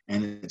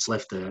it's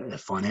left a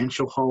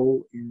financial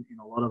hole in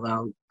a lot of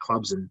our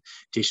clubs and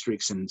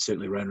districts, and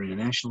certainly Rotary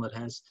International it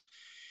has.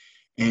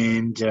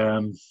 And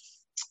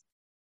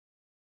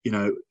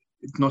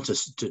not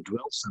just to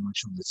dwell so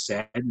much on the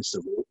sadness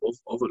of it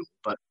all,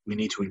 but we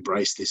need to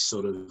embrace this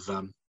sort of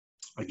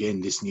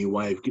again, this new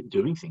way of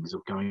doing things,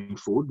 of going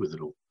forward with it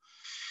all.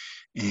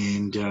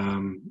 And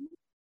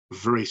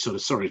very sort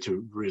of sorry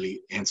to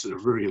really answer a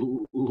very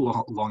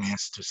long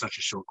answer to such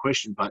a short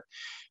question, but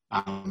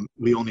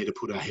we all need to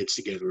put our heads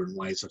together in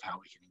ways of how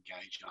we can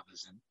engage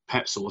others, and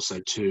perhaps also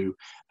to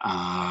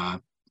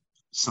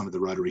some of the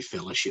Rotary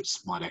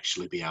fellowships might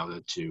actually be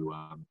able to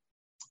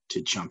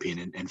jump in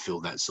and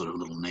fill that sort of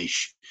little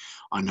niche.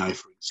 I know,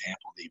 for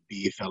example, the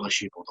beer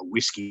fellowship or the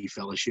whiskey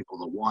fellowship or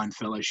the wine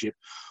fellowship,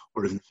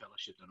 or even the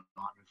fellowship that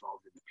I'm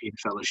involved in, the pin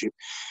fellowship.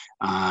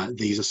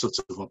 These are sorts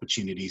of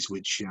opportunities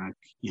which,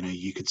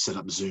 you could set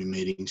up Zoom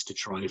meetings to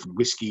try different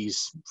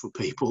whiskies for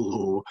people,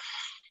 or,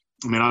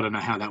 I don't know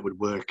how that would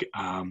work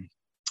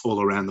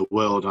all around the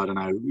world. I don't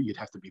know, you'd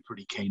have to be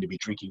pretty keen to be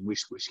drinking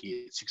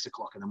whiskey at 6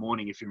 o'clock in the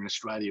morning if you're in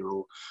Australia,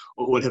 or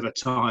whatever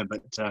time,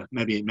 but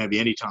maybe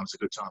any time's a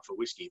good time for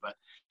whiskey. But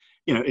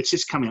it's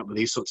just coming up with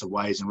these sorts of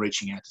ways and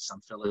reaching out to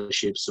some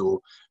fellowships, or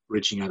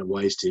reaching out to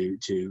ways to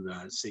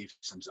see if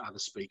some other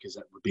speakers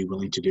that would be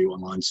willing to do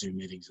online Zoom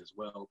meetings as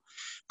well.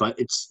 But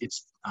it's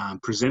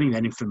presenting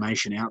that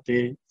information out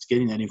there. It's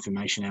getting that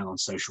information out on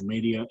social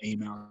media,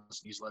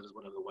 emails, newsletters,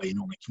 whatever way you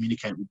normally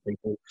communicate with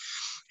people.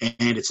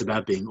 And it's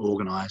about being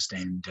organised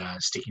and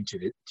sticking to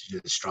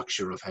the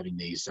structure of having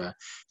these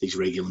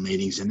regular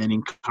meetings, and then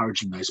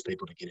encouraging those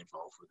people to get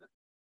involved with it.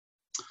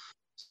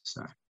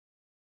 So.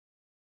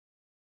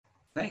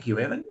 Thank you,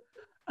 Evan.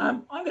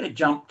 I'm going to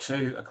jump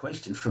to a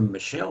question from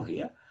Michelle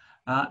here,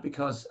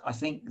 because I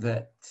think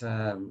that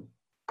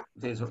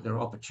there are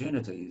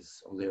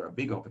opportunities, or there are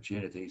big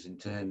opportunities in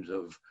terms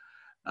of,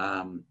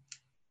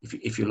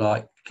 if you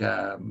like,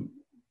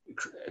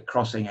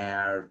 crossing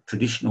our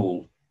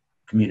traditional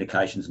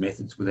communications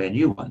methods with our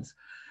new ones.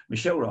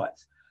 Michelle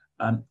writes,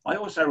 I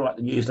also write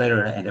the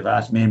newsletter and have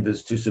asked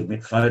members to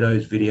submit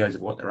photos, videos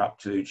of what they're up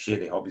to, share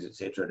their hobbies,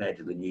 etc., and add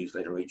to the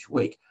newsletter each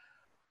week.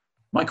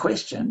 My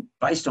question,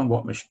 based on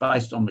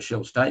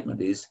Michelle's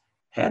statement, is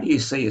how do you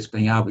see us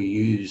being able to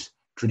use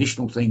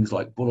traditional things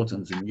like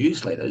bulletins and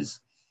newsletters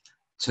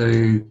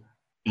to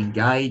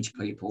engage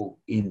people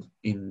in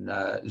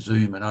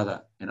Zoom and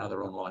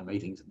other online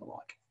meetings and the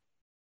like?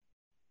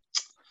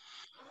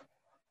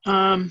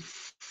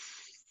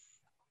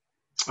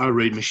 I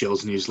read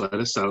Michelle's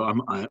newsletter,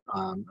 so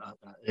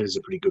it is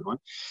a pretty good one.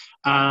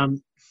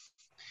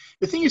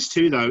 The thing is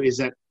too, though, is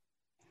that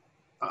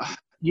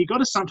you got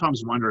to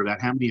sometimes wonder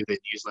about how many of their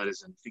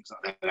newsletters and things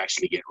like that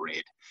actually get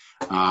read.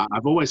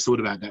 I've always thought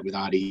about that with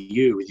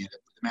RDU. The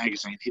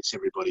magazine hits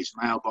everybody's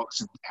mailbox,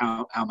 and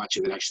how much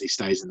of it actually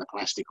stays in the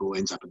plastic or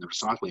ends up in the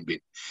recycling bin.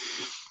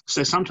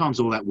 So sometimes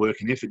all that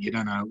work and effort, you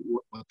don't know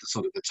what the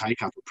sort of the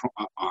take-up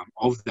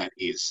of that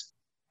is.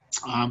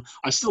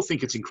 I still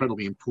think it's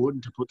incredibly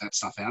important to put that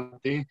stuff out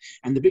there.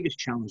 And the biggest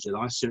challenge that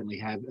I certainly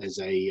have as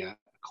a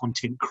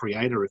content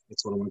creator, if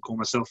that's what I want to call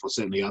myself, or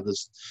certainly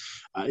others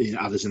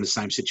in the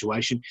same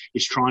situation,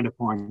 is trying to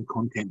find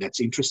content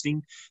that's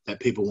interesting, that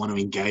people want to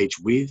engage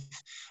with.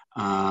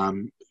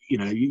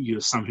 You're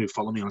some who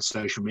follow me on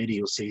social media,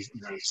 you'll see,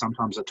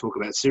 sometimes I talk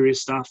about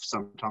serious stuff,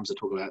 sometimes I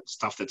talk about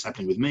stuff that's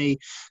happening with me,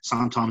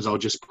 sometimes I'll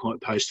just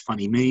post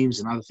funny memes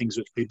and other things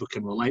which people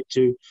can relate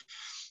to.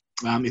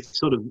 It's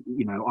sort of,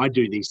 I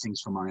do these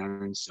things for my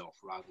own self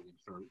rather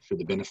than for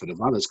the benefit of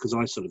others, because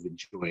I sort of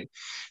enjoy it.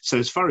 So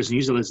as far as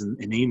newsletters and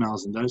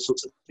emails and those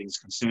sorts of things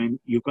are concerned,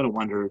 you've got to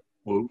wonder,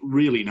 or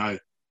really know,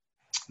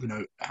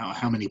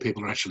 how many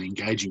people are actually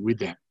engaging with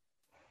that.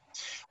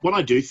 What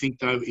I do think,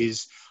 though,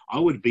 is I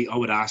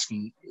would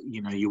asking,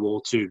 you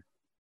all to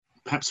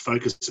perhaps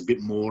focus a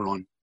bit more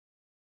on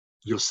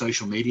your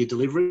social media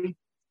delivery,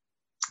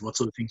 what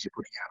sort of things you're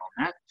putting out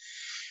on that.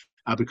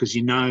 Because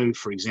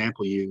for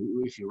example,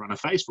 if you run a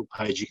Facebook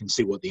page, you can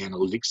see what the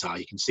analytics are.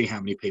 You can see how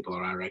many people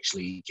are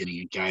actually getting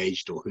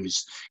engaged, or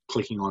who's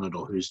clicking on it,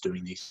 or who's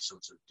doing these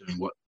sorts of doing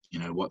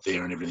what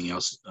there and everything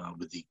else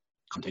with the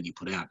content you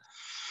put out.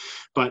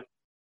 But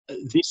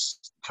this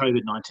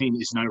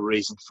COVID-19 is no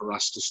reason for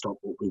us to stop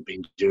what we've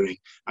been doing.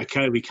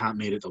 Okay, we can't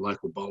meet at the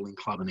local bowling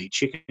club and eat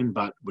chicken,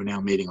 but we're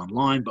now meeting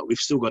online, but we've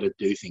still got to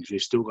do things.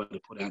 We've still got to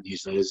put out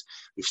newsletters.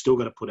 We've still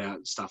got to put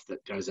out stuff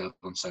that goes out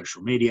on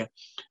social media.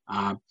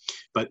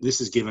 But this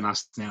has given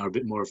us now a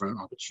bit more of an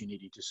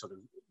opportunity to sort of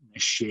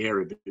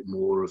share a bit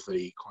more of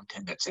the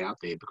content that's out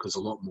there, because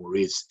a lot more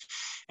is.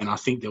 And I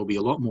think there'll be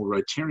a lot more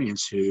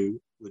Rotarians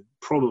who would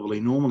probably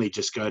normally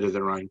just go to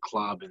their own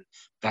club, and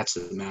that's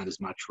about as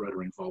much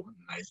Rotary involvement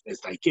as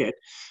they get.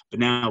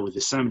 But now with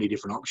there's so many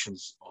different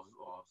options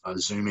of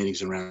Zoom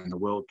meetings around the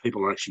world,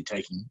 people are actually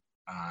taking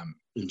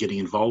and getting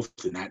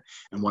involved in that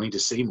and wanting to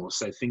see more.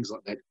 So things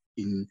like that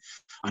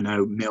I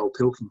know Mel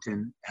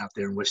Pilkington out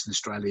there in Western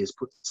Australia has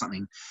put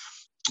something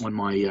on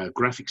my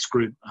graphics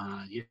group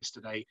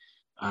yesterday,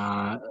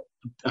 a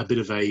bit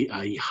of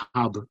a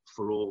hub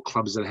for all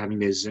clubs that are having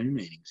their Zoom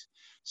meetings,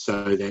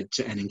 so that,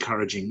 and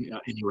encouraging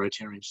any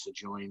Rotarians to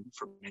join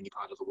from any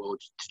part of the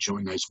world to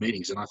join those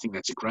meetings. And I think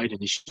that's a great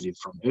initiative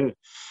from her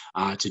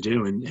to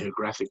do, and her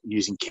graphic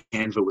using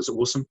Canva was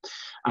awesome.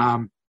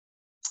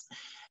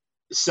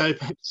 So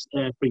perhaps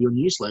for your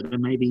newsletter,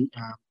 maybe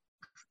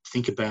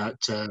think about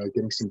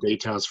getting some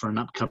details for an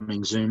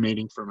upcoming Zoom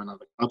meeting from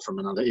another club, from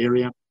another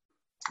area.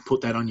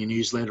 Put that on your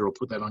newsletter or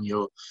put that on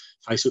your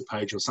Facebook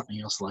page or something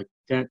else like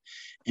that,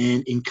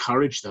 and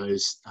encourage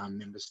those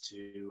members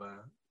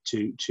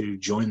to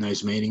join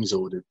those meetings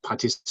or to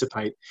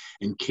participate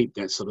and keep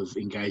that sort of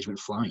engagement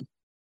flowing.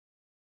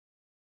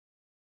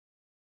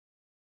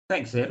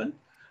 Thanks, Evan.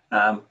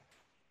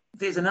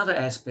 There's another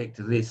aspect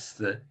to this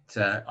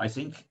that I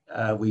think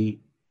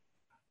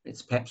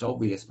it's perhaps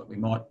obvious, but we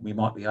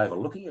might be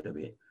overlooking it a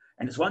bit.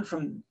 And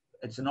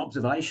it's an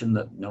observation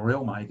that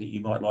Burrell made that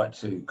you might like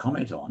to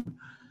comment on.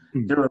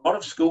 There are a lot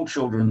of school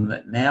children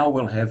that now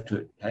will have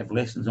to have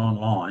lessons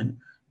online,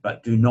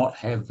 but do not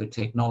have the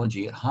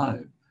technology at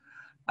home.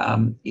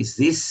 Is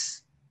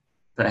this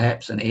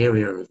perhaps an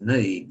area of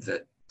need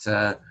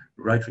that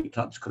Rotary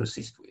clubs could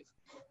assist with?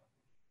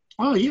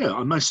 Oh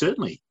yeah, most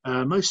certainly.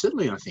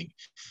 I think.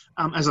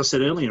 As I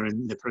said earlier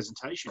in the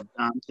presentation,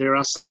 there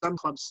are some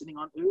clubs sitting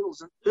on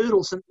oodles and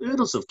oodles and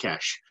oodles of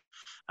cash,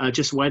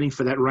 just waiting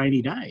for that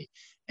rainy day.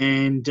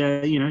 And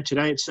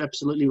today it's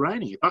absolutely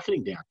raining, it's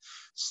bucketing down.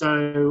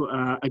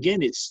 So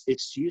again,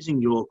 it's using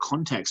your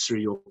contacts through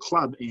your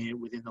club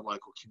within the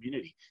local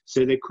community.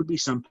 So there could be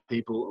some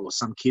people or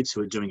some kids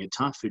who are doing it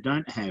tough, who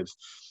don't have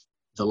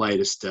the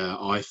latest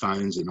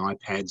iPhones and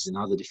iPads and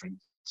other different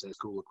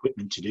school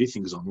equipment to do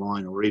things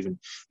online, or even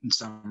in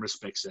some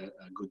respects a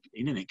good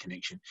internet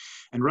connection.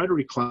 And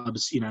Rotary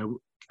clubs,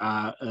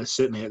 are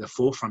certainly at the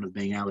forefront of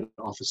being able to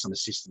offer some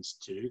assistance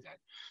to do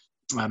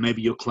that.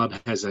 Maybe your club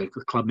has a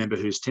club member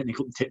who's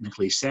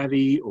technically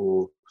savvy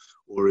or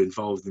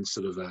involved in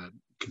sort of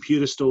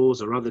computer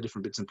stores or other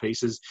different bits and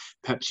pieces.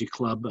 Perhaps your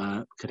club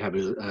could have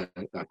a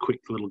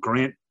quick little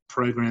grant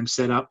program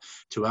set up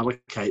to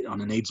allocate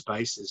on a needs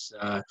basis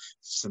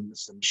some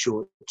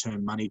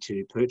short-term money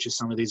to purchase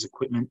some of these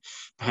equipment.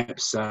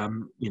 Perhaps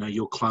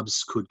your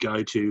clubs could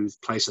go to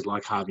places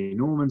like Harvey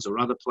Norman's or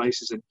other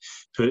places and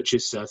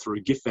purchase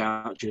through gift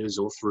vouchers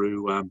or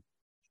through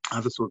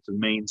other sorts of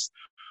means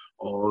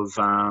of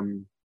 $100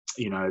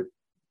 gift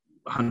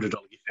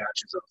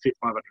vouchers or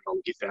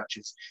 $500 gift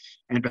vouchers,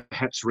 and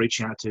perhaps reach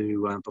out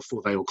to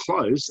before they all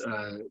close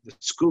the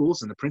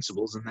schools and the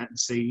principals and that, and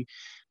see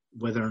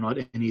whether or not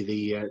any of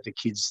the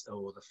kids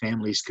or the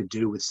families could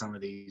do with some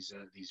of these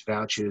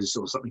vouchers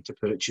or something to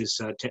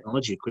purchase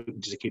technology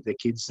equipment to keep their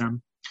kids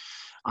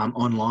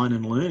online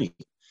and learning.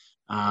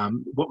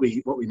 What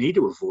we need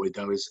to avoid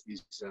though is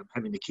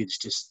having the kids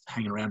just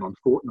hang around on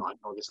Fortnite and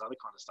all this other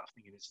kind of stuff,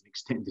 thinking it's an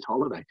extended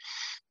holiday,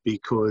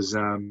 because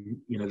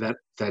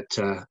that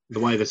the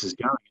way this is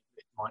going,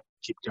 it might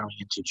keep going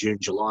into June,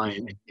 July,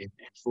 and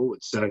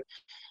forward. So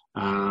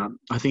I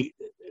think.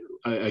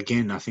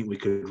 Again, I think we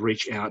could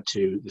reach out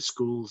to the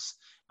schools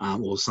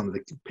or some of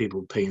the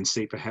people,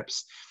 P&C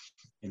perhaps,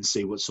 and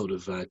see what sort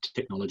of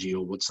technology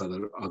or what's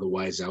other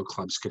ways our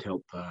clubs could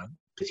help,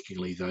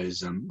 particularly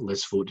those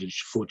less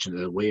fortunate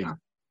than we are.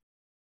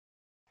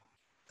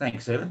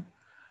 Thanks, Evan.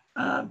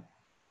 Going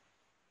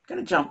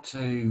to jump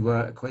to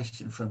a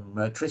question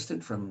from Tristan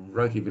from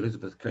Rotary of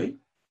Elizabeth Quay,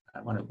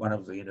 one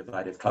of the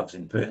innovative clubs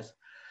in Perth.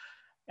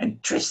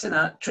 And Tristan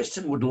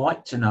would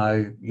like to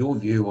know your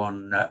view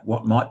on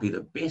what might be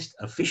the best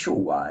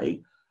official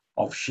way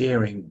of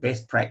sharing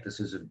best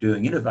practices of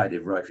doing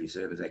innovative Rotary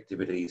service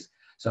activities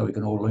so we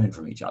can all learn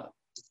from each other.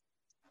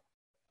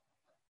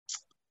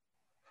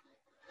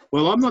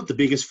 Well, I'm not the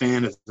biggest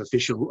fan of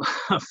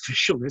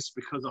officialness,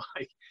 because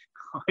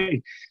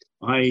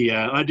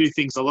I do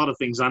a lot of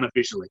things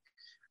unofficially.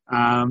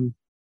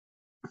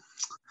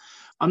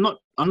 I'm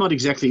not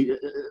exactly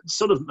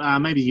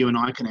maybe you and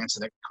I can answer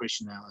that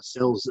question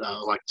ourselves,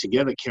 like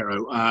together,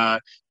 Caro.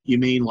 You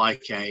mean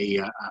like I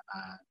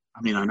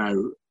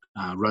know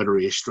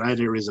Rotary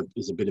Australia is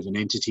a bit of an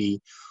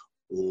entity,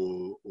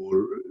 or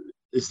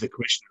is the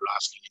question you're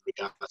asking in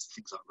regards to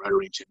things like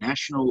Rotary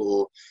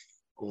International,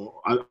 or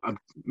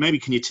maybe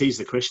can you tease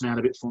the question out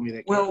a bit for me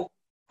there, Caro? Well,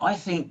 I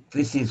think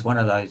this is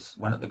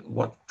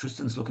what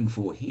Tristan's looking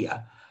for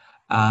here,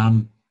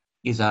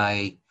 is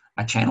a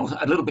channel,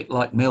 a little bit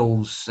like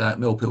Mel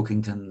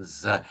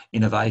Pilkington's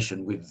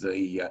innovation with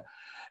the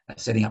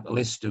setting up a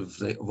list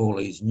of all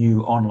these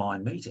new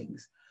online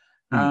meetings.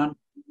 I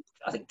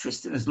think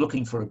Tristan is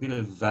looking for a bit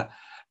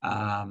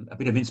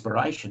of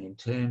inspiration in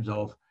terms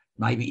of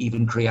maybe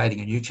even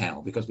creating a new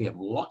channel, because we have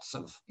lots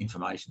of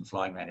information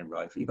flowing around in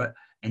Rotary,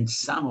 and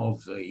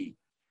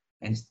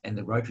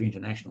the Rotary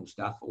International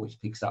stuff always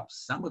picks up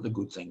some of the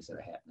good things that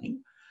are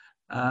happening.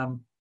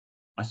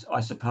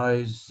 I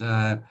suppose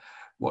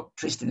what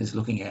Tristan is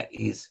looking at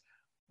is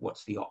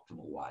what's the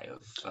optimal way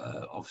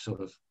of sort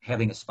of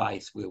having a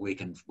space where we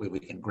can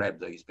grab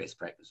these best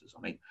practices.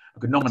 I mean, I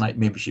could nominate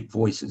membership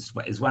voices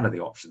as one of the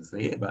options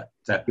there, but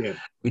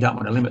we don't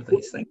want to limit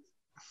these things.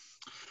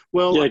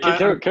 Well, yeah,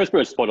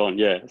 Kerrisburg's spot on.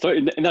 Yeah, so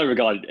in that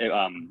regard,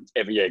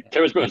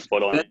 Kerrisburg's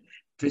spot on.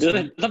 There's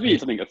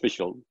something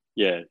official.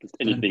 Yeah, just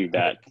anything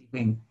that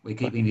we're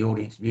keeping the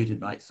audience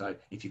muted, mate. So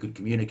if you could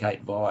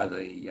communicate via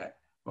the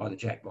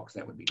chat box,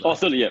 that would be great. Oh,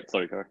 certainly. Yeah,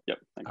 sorry, Kerr. Yep.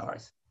 Thanks. All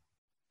right.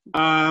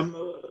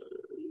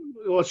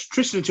 Well,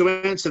 Tristan, to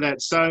answer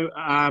that, so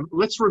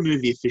let's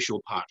remove the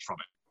official part from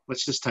it.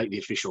 Let's just take the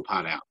official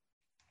part out.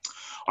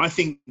 I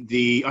think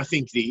the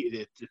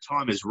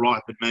time is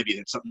ripe, and maybe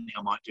that's something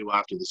I might do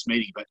after this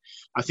meeting. But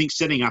I think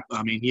setting up,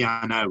 I mean,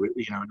 yeah, I know,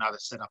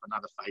 set up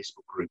another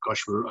Facebook group.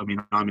 Gosh,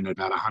 I'm in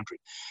about 100,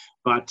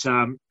 but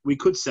we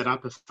could set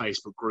up a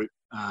Facebook group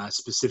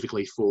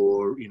specifically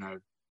for,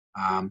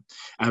 and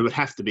it would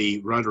have to be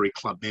Rotary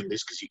Club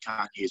members, because you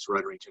can't use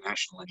Rotary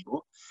International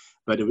anymore.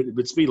 But it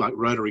would be like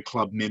Rotary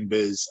Club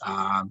members,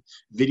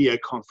 video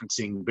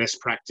conferencing best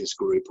practice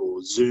group,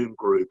 or Zoom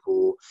group,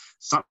 or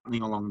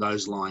something along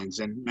those lines.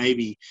 And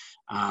maybe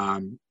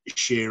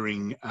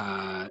sharing,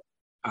 I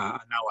know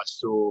I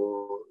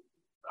saw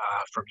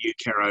from you,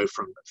 Caro,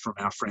 from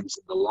our friends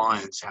in the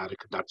Lions, how to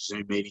conduct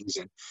Zoom meetings.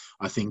 And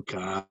I think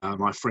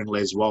my friend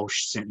Les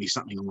Walsh sent me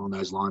something along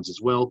those lines as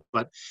well.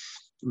 But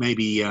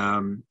maybe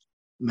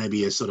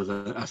a sort of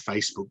a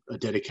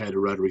dedicated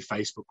Rotary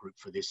Facebook group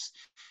for this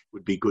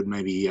would be good.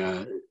 Maybe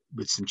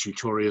with some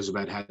tutorials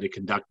about how to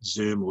conduct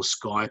Zoom or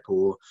Skype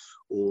or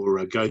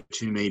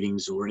go-to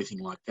meetings or anything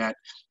like that.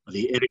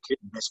 The etiquette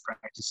and best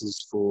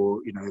practices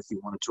for, if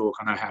you want to talk.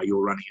 I know how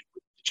you're running it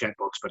with the chat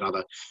box, but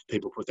other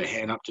people put their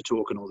hand up to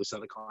talk and all this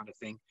other kind of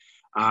thing.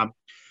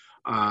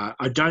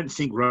 I don't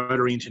think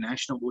Rotary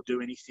International will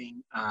do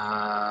anything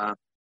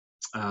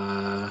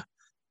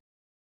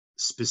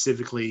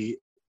specifically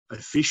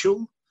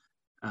official,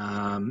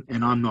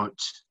 and I'm not,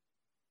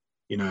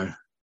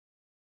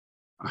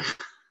 I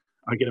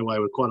get away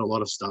with quite a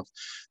lot of stuff,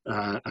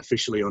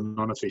 officially or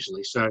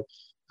non-officially. So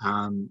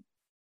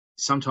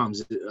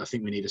sometimes I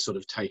think we need to sort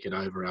of take it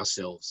over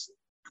ourselves,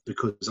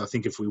 because I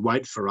think if we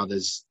wait for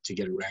others to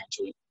get around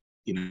to it,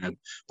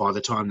 by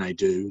the time they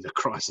do, the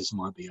crisis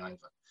might be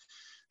over.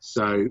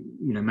 So,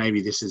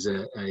 maybe this is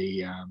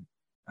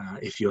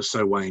if you're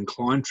so way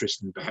inclined,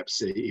 Tristan,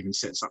 perhaps even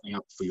set something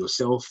up for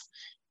yourself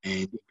and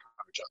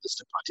encourage others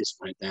to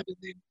participate in that, and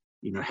then,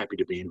 happy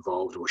to be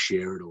involved or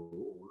share it, or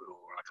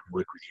I can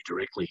work with you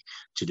directly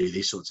to do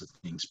these sorts of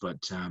things.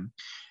 But,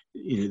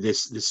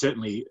 there's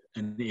certainly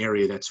an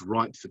area that's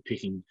ripe for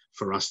picking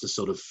for us to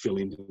sort of fill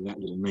into that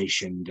little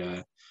niche, and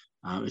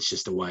it's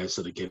just a way of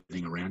sort of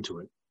getting around to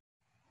it.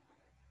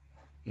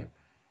 Yeah.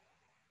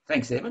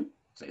 Thanks, Evan.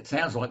 It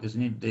sounds like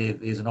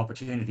there's an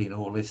opportunity in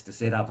all this to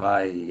set up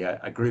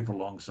a group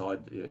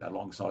alongside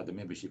the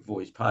membership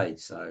voice page.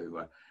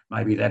 So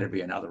maybe that'd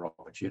be another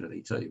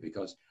opportunity too,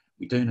 because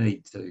we do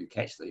need to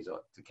catch these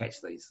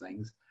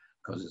things,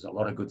 because there's a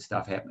lot of good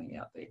stuff happening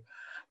out there.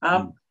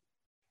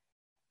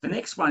 The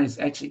next one is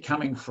actually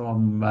coming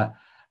from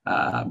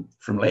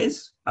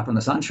Les up on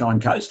the Sunshine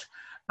Coast.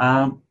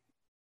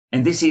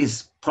 And this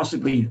is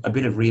possibly a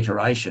bit of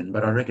reiteration,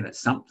 but I reckon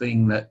it's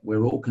something that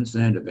we're all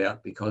concerned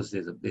about, because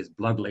there's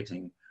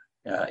bloodletting.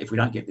 If we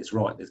don't get this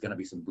right, there's going to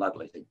be some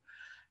bloodletting.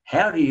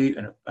 How do you,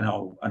 and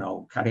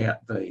I'll cut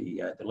out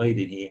the lead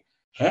in here,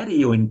 how do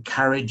you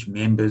encourage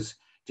members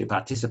to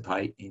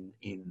participate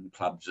in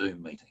club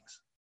Zoom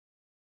meetings?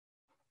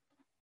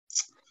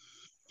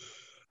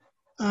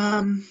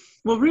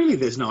 Well, really,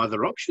 there's no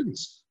other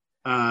options.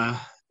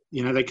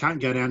 They can't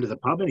go down to the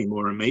pub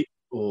anymore and meet,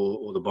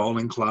 or the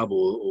bowling club,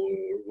 or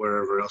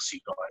wherever else you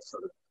guys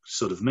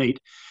sort of meet.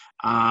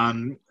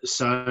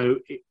 So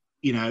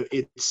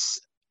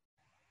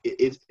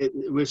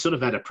we're sort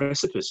of at a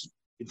precipice.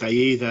 They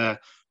either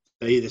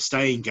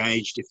stay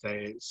engaged if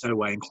they're so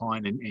way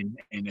inclined,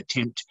 and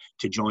attempt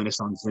to join us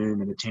on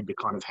Zoom, and attempt to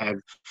kind of have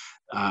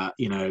a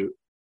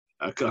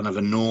kind of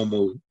a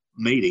normal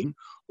meeting,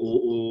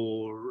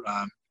 or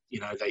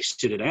they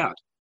sit it out.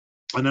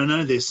 And I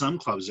know there's some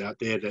clubs out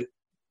there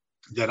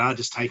that are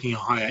just taking a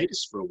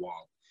hiatus for a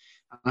while.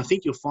 And I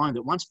think you'll find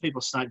that once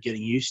people start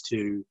getting used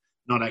to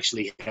not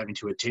actually having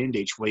to attend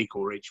each week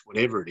or each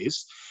whatever it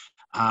is,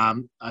 I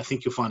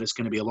think you'll find it's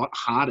going to be a lot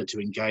harder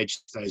to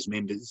engage those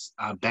members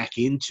back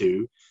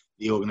into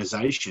the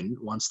organisation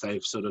once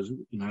they've sort of,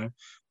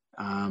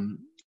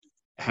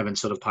 haven't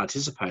sort of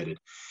participated.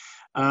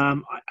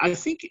 I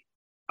think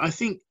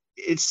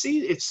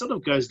it sort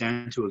of goes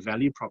down to a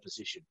value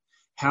proposition.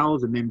 How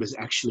the members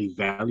actually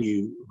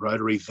value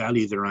Rotary,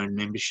 value their own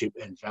membership,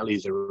 and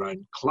value their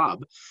own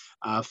club,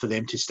 for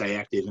them to stay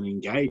active and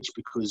engaged,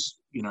 because,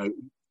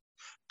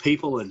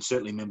 people, and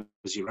certainly members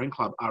of your own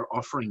club, are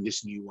offering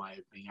this new way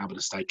of being able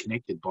to stay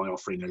connected by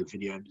offering a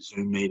video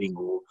Zoom meeting,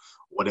 or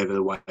whatever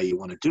the way you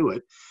want to do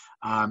it.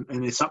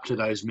 And it's up to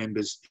those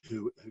members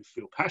who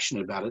feel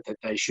passionate about it that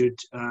they should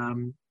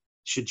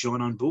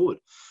join on board.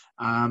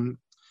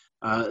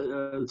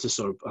 to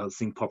sort of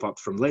thing pop up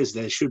from Les,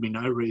 there should be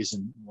no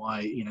reason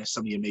why,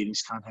 some of your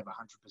meetings can't have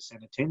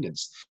 100%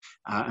 attendance.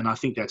 And I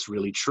think that's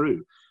really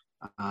true.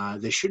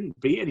 There shouldn't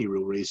be any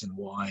real reason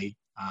why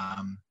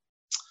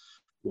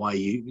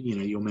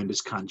your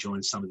members can't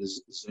join some of the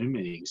Zoom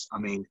meetings. I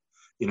mean,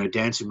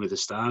 Dancing with the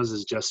Stars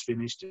has just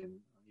finished, and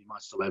you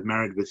might still have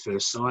Married with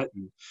First Sight,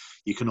 and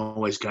you can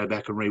always go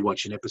back and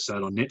rewatch an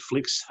episode on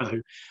Netflix.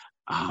 So,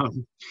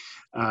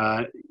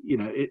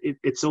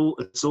 it's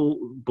all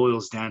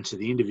boils down to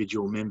the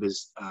individual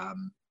members'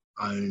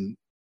 own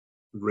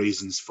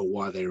reasons for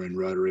why they're in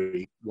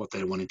Rotary, what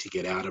they're wanting to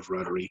get out of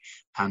Rotary,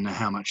 and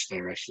how much they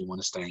actually want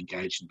to stay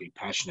engaged and be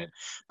passionate.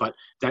 But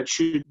that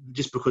should,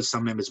 just because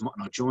some members might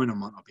not join or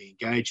might not be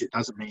engaged, it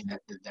doesn't mean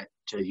that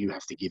you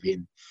have to give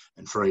in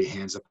and throw your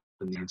hands up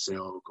in there and say,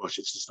 oh gosh,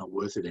 it's just not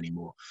worth it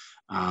anymore.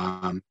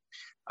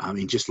 I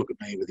mean, just look at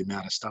me with the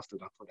amount of stuff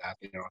that I put out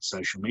there on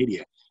social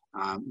media.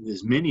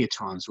 There's many a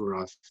times where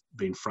I've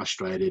been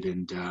frustrated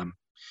and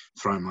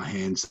thrown my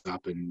hands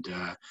up, and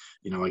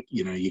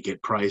you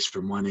get praise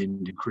from one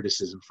end and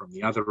criticism from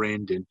the other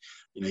end, and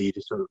you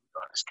just sort of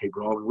just keep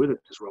rolling with it,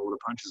 just roll the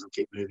punches and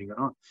keep moving it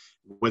on.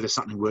 Whether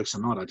something works or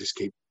not, I just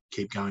keep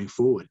going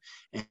forward.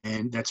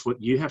 And that's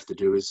what you have to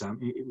do is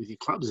with your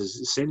clubs,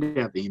 is send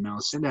out the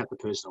emails, send out the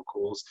personal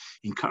calls,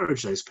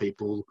 encourage those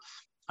people,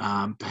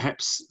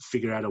 perhaps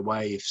figure out a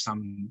way if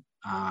some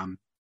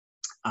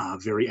are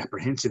very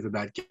apprehensive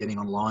about getting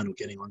online or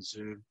getting on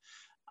Zoom,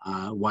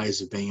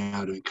 ways of being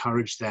able to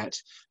encourage that.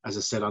 As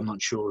I said, I'm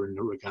not sure in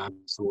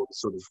regards to all the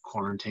sort of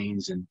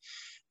quarantines and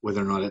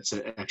whether or not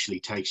it actually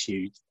takes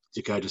you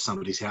to go to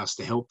somebody's house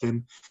to help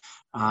them.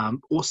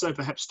 Also,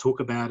 perhaps talk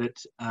about it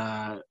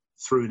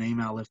through an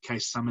email in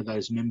case some of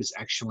those members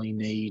actually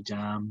need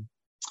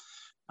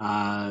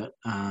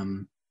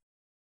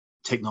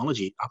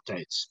technology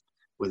updates,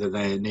 whether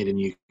they need a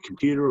new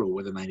computer or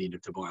whether they need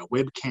to buy a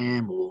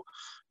webcam, or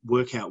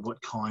work out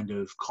what kind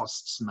of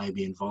costs may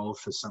be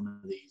involved for some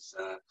of these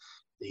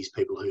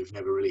people who've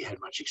never really had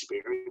much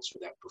experience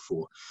with that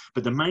before.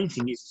 But the main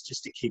thing is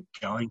just to keep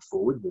going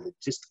forward with it,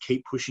 just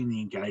keep pushing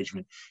the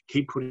engagement,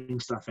 keep putting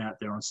stuff out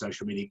there on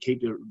social media,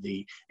 keep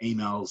the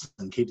emails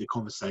and keep the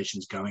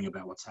conversations going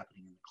about what's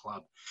happening in the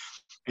club.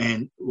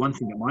 And one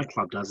thing that my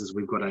club does is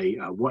we've got a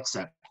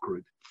WhatsApp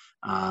group,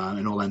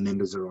 and all our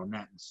members are on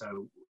that. And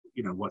so,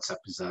 WhatsApp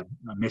is a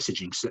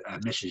messaging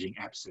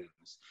app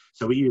service.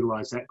 So we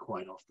utilize that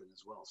quite often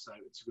as well. So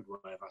it's a good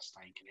way of us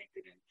staying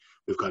connected. And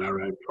we've got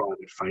our own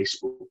private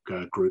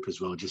Facebook group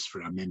as well, just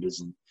for our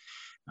members. And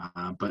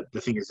but the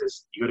thing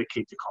is you got to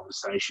keep the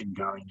conversation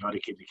going, you got to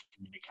keep the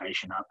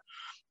communication up,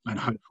 and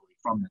hopefully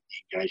from that,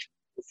 the engagement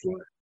will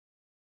flow.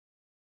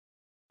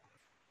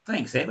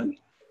 Thanks, Evan.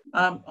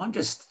 I'm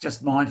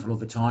just mindful of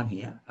the time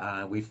here.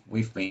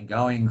 We've been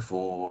going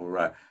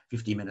for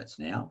 50 minutes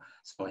now,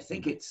 so I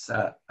think it's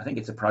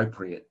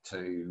appropriate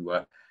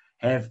to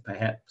have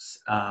perhaps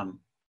a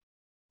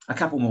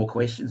couple more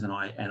questions, and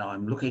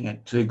I'm looking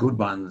at two good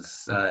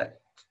ones,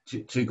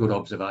 two good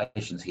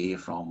observations here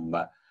from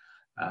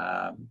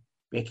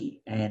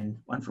Becky and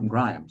one from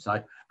Graham.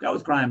 So go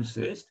with Graham's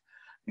first.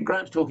 And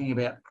Graham's talking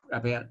about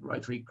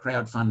Rotary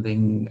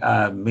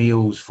crowdfunding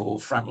meals for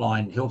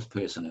frontline health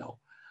personnel.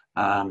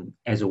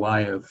 As a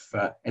way of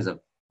as a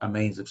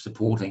means of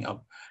supporting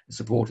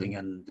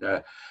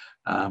and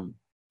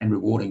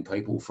rewarding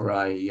people for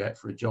a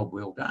job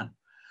well done.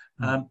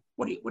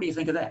 What do you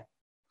think of that?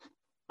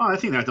 Oh, I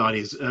think that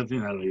idea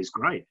is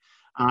great.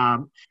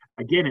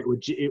 Again, it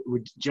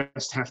would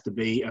just have to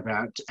be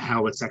about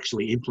how it's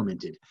actually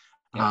implemented.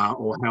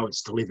 Or how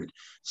it's delivered.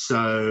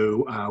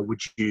 So would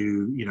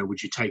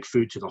you take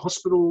food to the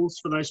hospitals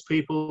for those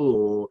people,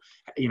 or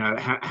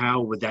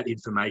how would that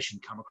information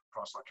come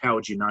across? Like, how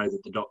would you know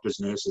that the doctors,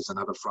 nurses, and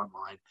other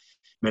frontline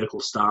medical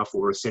staff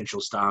or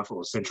essential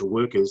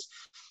workers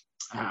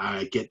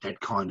get that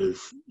kind of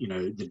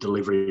the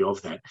delivery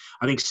of that?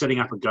 I think setting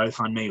up a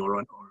GoFundMe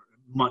or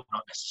might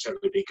not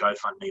necessarily be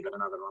GoFundMe, but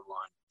another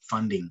online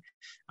funding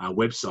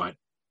website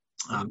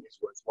is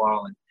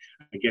worthwhile. And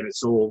again,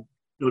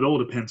 it all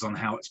depends on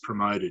how it's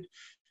promoted.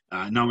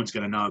 No one's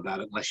going to know about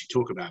it unless you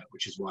talk about it,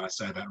 which is why I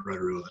say about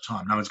Rotary all the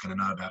time. No one's going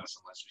to know about us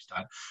unless we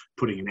start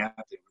putting it out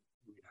there.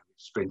 We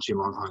spend too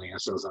long hiding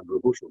ourselves under a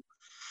bushel.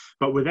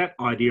 But with that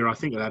idea, I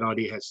think that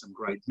idea has some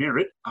great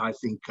merit. I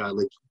think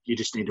you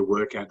just need to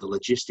work out the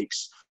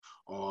logistics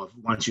of,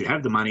 once you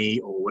have the money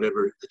or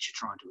whatever that you're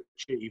trying to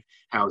achieve,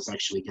 how it's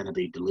actually going to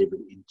be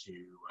delivered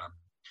into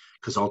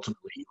because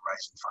ultimately you're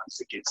raising funds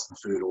to get some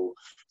food or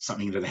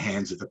something into the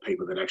hands of the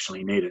people that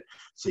actually need it.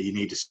 So you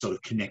need to sort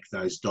of connect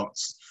those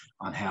dots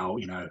on how,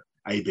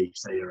 A, B,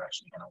 C are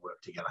actually going to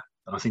work together.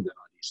 And I think that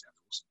idea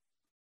sounds awesome.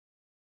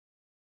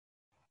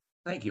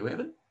 Thank you,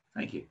 Evan.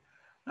 Thank you.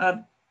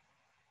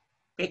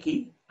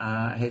 Becky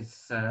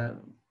has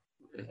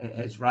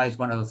raised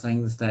one of the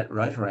things that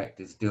Rotaract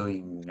is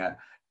doing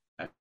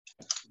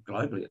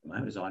globally at the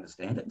moment, as I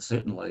understand it, and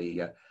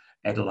certainly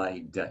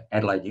Adelaide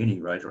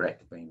Uni Rotaract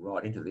have been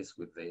right into this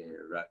with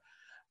their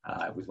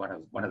with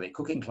one of their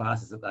cooking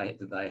classes that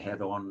they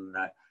have on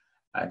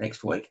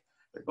next week.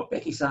 But what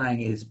Becky's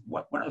saying is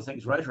one of the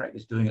things Rotary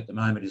is doing at the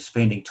moment is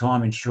spending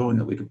time ensuring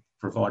that we can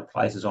provide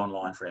places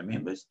online for our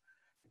members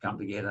to come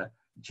together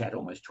and chat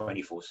almost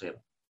 24/7.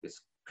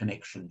 This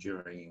connection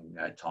during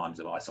times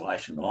of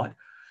isolation, right?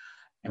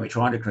 And we're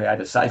trying to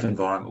create a safe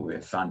environment where we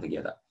have fun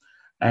together.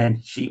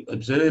 And she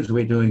observes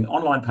we're doing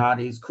online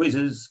parties,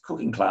 quizzes,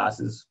 cooking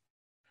classes,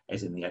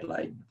 as in the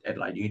Adelaide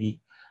Uni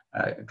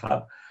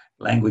Club,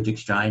 language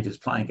exchanges,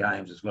 playing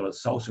games, as well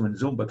as salsa and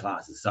Zumba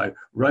classes. So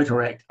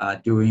Rotaract are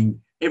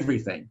doing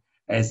everything,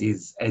 as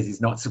is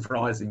not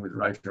surprising with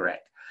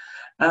Rotaract.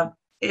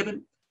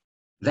 Evan,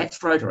 that's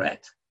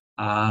Rotaract,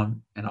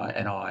 and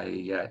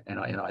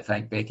I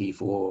thank Becky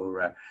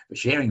for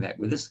sharing that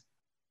with us.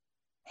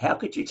 How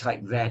could you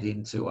take that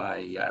into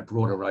a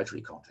broader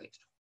Rotary context?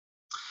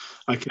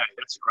 Okay,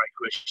 that's a great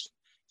question.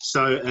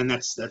 So, and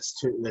there's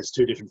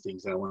two different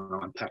things that I want to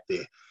unpack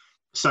there.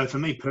 So for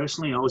me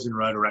personally, I was in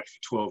Rotaract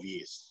for 12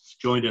 years,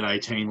 joined at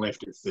 18,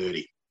 left at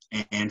 30.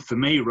 And for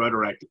me,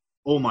 Rotaract,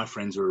 all my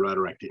friends were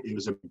Rotaract. It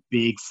was a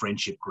big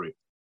friendship group.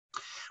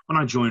 When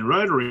I joined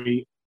Rotary,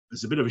 it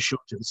was a bit of a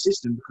shock to the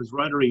system because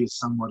Rotary is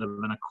somewhat of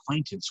an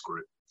acquaintance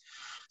group.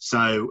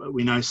 So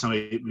we know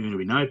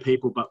we know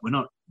people, but we're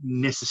not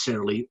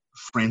necessarily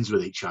friends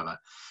with each other.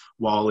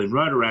 While in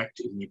Rotaract,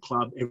 in your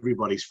club,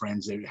 everybody's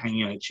friends. They're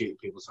hanging out at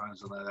people's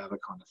homes and that other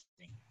kind of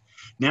thing.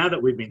 Now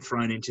that we've been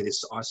thrown into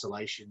this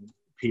isolation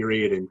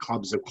period and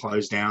clubs have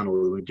closed down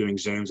or we're doing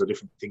Zooms or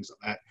different things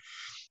like that,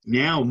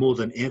 now more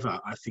than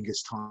ever, I think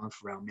it's time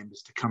for our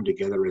members to come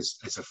together as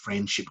a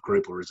friendship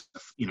group or as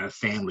a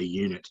family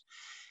unit.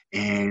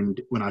 And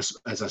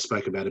as I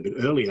spoke about a bit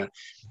earlier,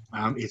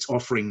 it's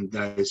offering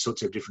those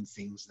sorts of different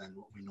things than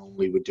what we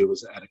normally would do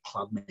at a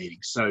club meeting.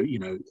 So,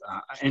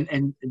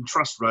 and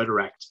trust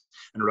Rotaract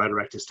and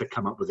Rotaractors to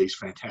come up with these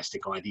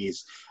fantastic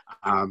ideas.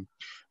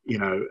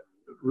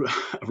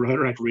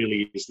 Rotaract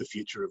really is the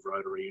future of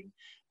Rotary.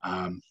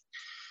 And,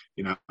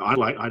 I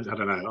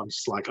don't know, I'm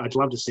just like, I'd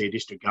love to see a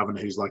district governor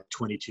who's like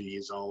 22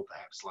 years old,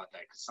 perhaps like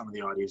that, because some of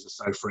the ideas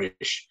are so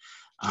fresh.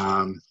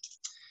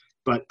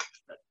 But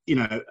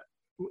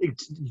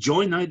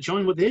join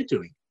what they're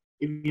doing.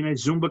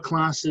 Zumba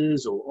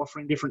classes or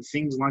offering different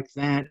things like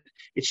that.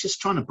 It's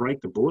just trying to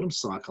break the boredom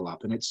cycle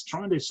up, and it's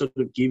trying to sort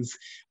of give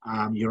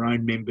your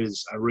own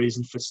members a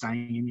reason for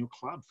staying in your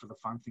club for the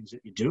fun things that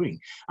you're doing.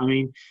 I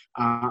mean,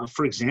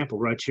 for example,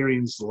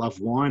 Rotarians love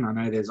wine. I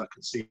know I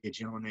could see a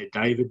gentleman there,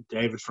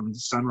 David from the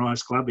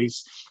Sunrise Club.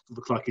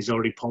 Looks like he's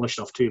already polished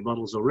off 2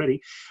 bottles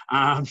already.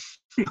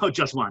 Not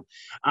just one.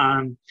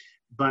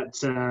 But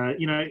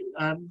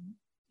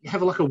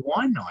have like a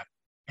wine night.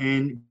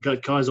 And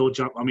guys all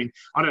jump. I mean,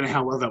 I don't know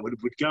how well that would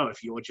go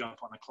if you all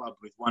jump on a club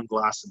with 1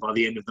 glass and by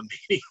the end of the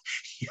meeting,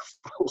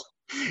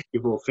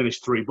 you've all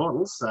finished 3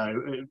 bottles.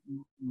 So it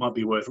might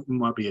be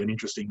an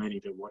interesting meeting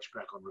to watch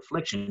back on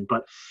reflection.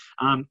 But,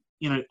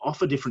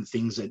 offer different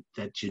things that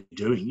you're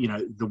doing.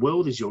 The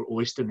world is your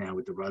oyster now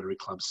with the Rotary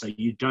Club. So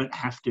you don't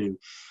have to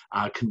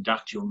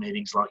conduct your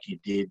meetings like you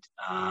did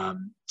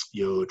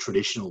your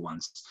traditional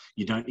ones.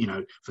 You don't,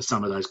 for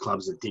some of those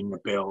clubs that ding the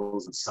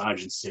bells and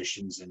sergeant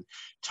sessions and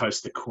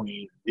toast the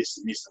Queen, this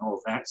and all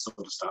of that sort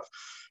of stuff.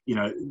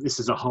 This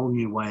is a whole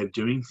new way of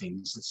doing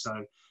things. And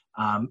so,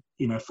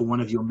 for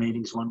one of your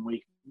meetings one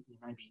week,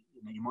 maybe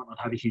you might not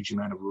have a huge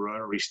amount of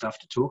Rotary stuff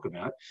to talk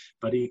about,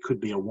 but it could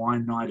be a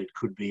wine night. It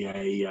could be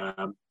as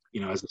I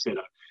said,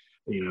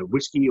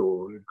 whiskey,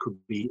 or it could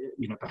be,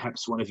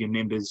 perhaps one of your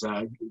members,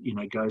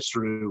 goes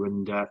through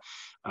and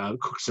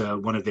cooks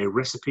one of their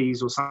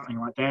recipes or something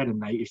like that.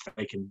 And if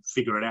they can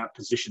figure it out,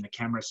 position the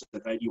camera so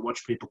that you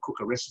watch people cook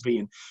a recipe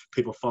and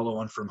people follow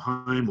on from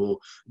home or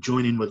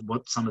join in with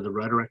what some of the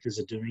Rotaractors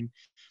are doing.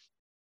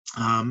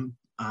 And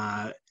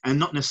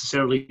not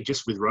necessarily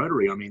just with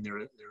Rotary. I mean, there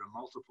are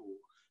multiple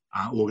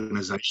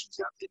organisations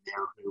out there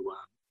now who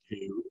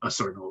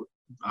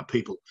are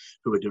people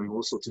who are doing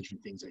all sorts of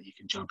different things that you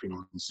can jump in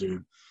on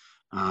Zoom.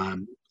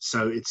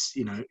 So it's,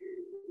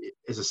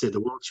 as I said, the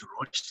world's your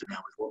oyster now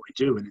with what we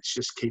do, and it's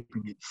just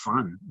keeping it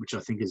fun, which I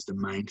think is the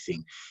main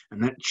thing.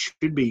 And that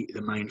should be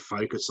the main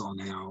focus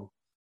on our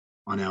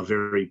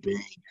very being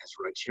as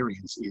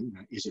Rotarians.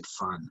 Is it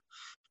fun?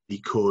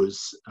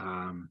 Because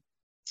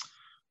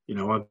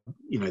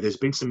there's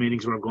been some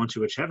meetings where I've gone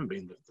to which haven't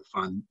been the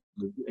fun,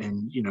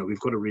 and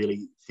we've got to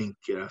really think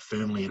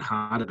firmly and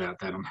hard about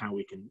that, on how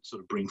we can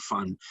sort of bring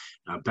fun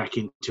back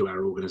into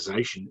our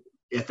organisation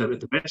at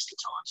the best of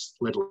times,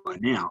 let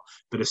alone now,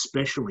 but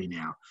especially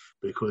now,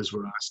 because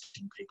we're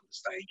asking people to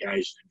stay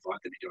engaged and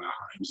invite them into our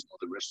homes and all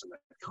the rest of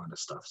that kind of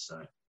stuff.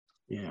 So,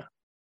 yeah.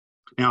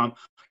 Now,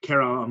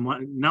 Carol,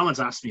 no one's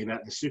asked me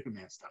about the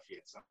Superman stuff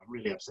yet, so I'm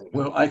really upset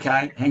about Well,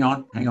 okay, hang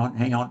on.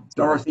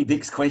 Dorothy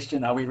Dick's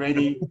question, are we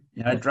ready?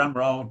 Drum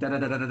roll,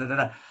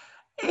 da-da-da-da-da-da.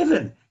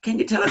 Evan, can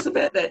you tell us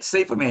about that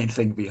Superman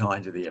thing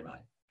behind you there,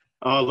 mate?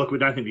 Oh, look, we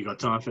don't think we've got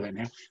time for that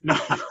now. No,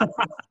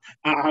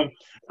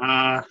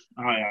 I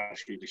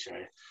ask you to show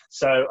you.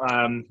 So,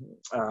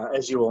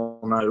 as you all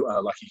know,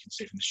 like you can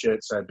see from the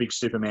shirt, so big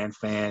Superman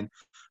fan.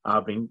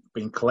 I've been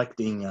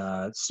collecting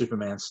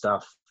Superman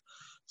stuff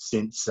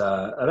since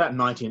about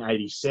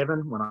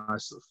 1987 when I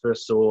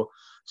first saw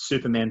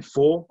Superman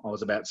 4. I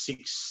was about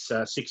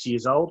six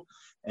years old,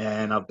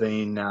 and I've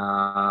been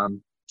a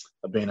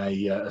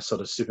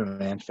sort of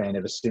Superman fan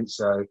ever since.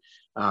 So,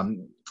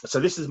 so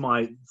this is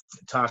my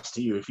task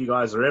to you. If you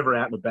guys are ever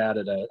out and about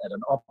at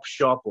an op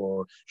shop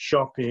or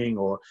shopping,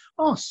 or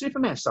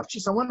Superman stuff,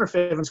 geez, I wonder if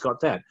Evan's got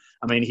that.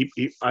 I mean,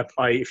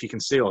 if you can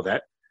see all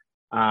that,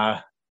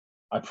 I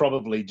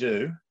probably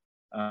do.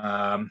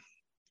 Yeah,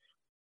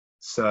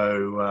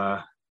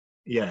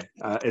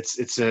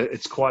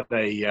 it's quite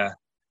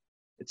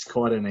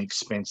an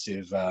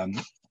expensive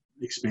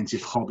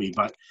hobby,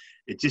 but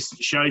it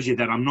just shows you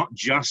that I'm not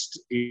just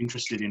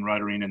interested in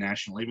Rotary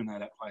International, even though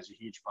that plays a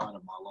huge part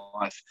of my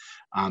life,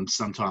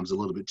 sometimes a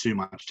little bit too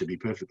much, to be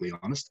perfectly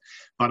honest.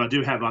 But I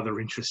do have other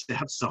interests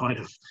outside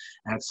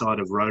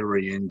of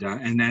Rotary,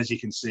 and as you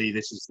can see,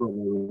 this is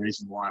probably the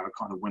reason why I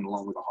kind of went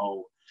along with the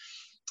whole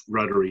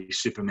Rotary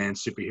Superman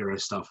superhero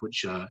stuff,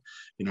 which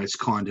it's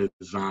kind of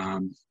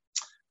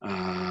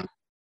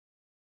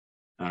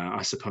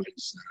I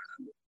suppose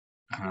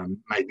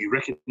made me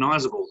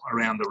recognisable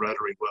around the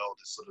Rotary world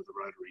as sort of the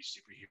Rotary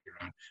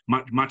superhero,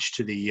 much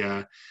to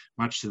the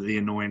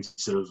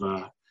annoyance of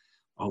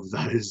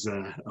those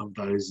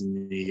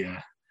in the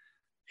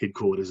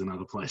headquarters and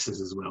other places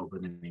as well.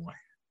 But anyway,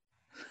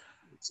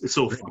 it's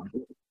all fun.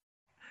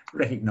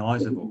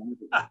 Recognisable.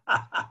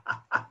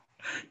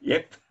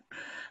 Yep.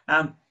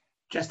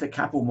 Just a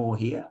couple more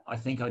here. I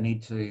think I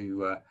need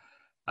to.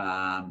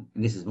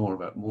 This is more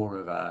of a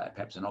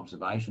perhaps an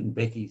observation.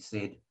 Becky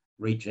said,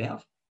 "Reach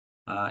out."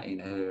 In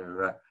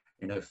her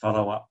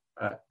follow-up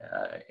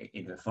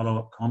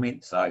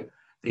comment. So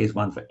there's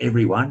one for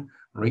everyone.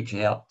 Reach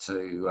out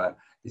to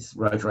this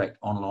Rotary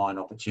online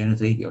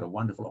opportunity. You've got a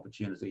wonderful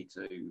opportunity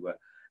to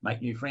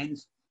make new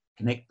friends,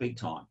 connect big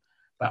time.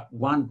 But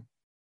one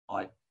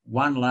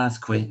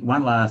last thing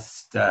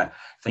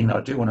that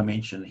I do want to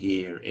mention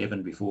here,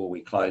 Evan, before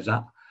we close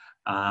up.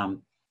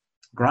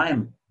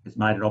 Graham has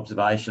made an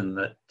observation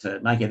that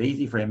make it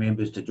easy for our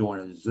members to join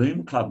a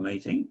Zoom club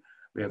meeting.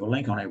 We have a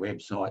link on our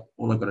website.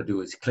 All they've got to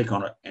do is click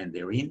on it and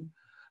they're in.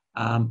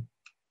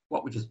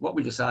 What would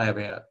you say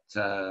about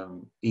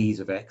ease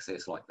of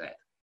access like that?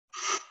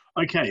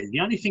 Okay,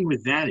 the only thing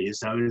with that is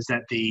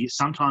that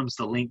sometimes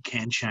the link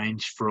can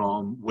change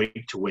from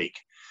week to week.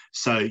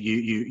 So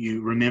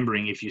you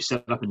remembering, if you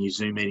set up a new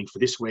Zoom meeting for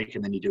this week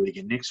and then you do it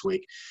again next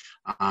week,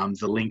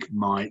 the link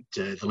might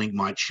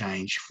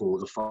change for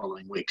the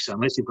following week. So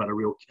unless you've got a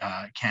real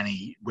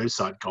canny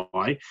website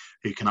guy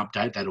who can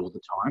update that all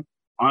the time,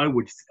 I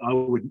would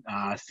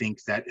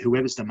think that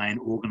whoever's the main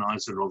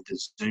organizer of the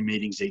Zoom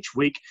meetings each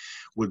week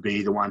would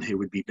be the one who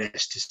would be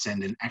best to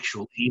send an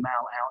actual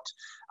email out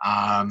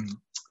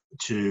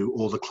to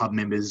all the club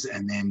members,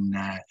 and then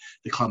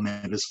the club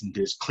members can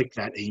just click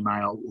that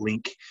email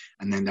link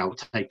and then they'll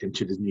take them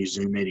to the new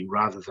Zoom meeting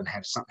rather than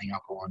have something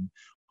up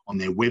on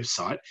their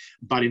website.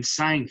 But in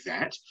saying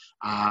that,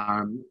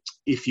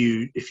 if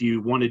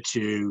you wanted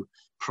to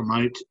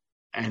promote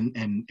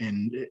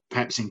and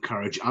perhaps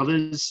encourage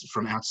others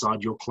from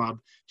outside your club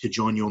to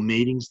join your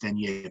meetings, then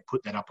yeah,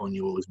 put that up on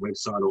your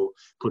website or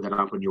put that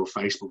up on your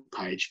Facebook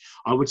page.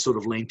 I would sort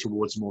of lean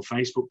towards more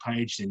Facebook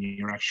page than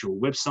your actual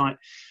website,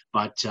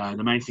 but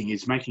the main thing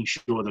is making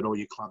sure that all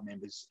your club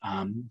members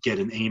get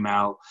an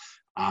email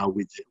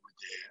with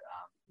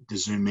the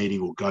Zoom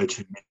meeting or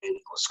GoTo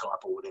meeting or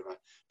Skype or whatever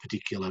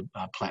particular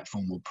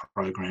platform or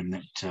program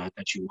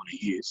that you want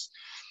to use.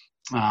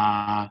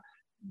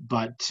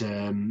 But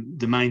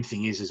the main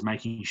thing is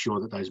making sure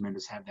that those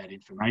members have that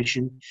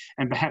information,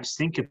 and perhaps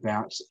think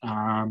about,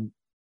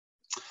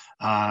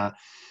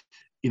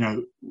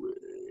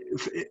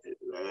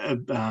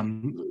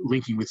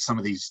 linking with some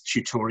of these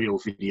tutorial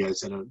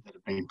videos that have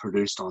been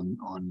produced on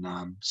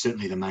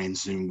certainly the main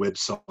Zoom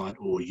website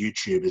or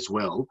YouTube as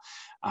well,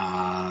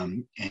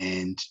 and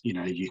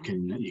you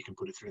can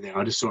put it through there.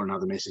 I just saw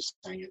another message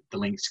saying the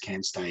links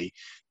can stay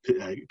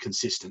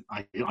consistent.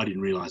 I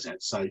didn't realise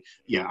that. So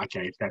yeah,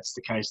 okay, if that's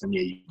the case, then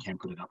yeah, you can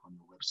put it up on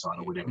your website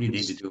or whatever. You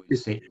need to do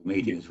is set your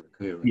meetings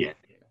recurring. Yeah.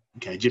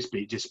 Okay, just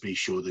be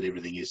sure that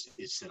everything is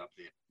set up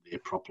there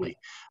properly.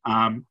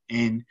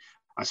 And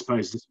I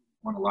suppose this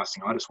one of the last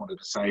thing I just wanted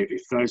to say,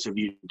 if those of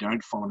you who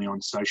don't follow me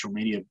on social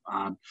media,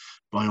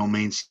 by all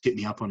means hit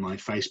me up on my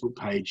Facebook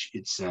page.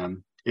 It's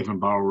Evan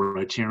Burrell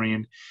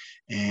Rotarian,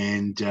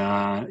 and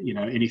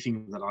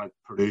anything that I've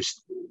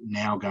produced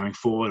now going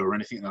forward, or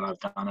anything that I've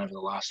done over the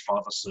last 5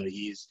 or so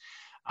years,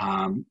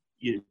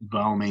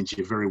 by all means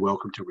you're very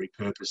welcome to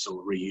repurpose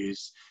or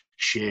reuse,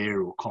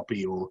 share or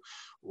copy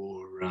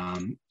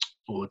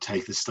or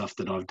take the stuff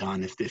that I've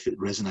done if it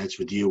resonates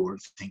with you, or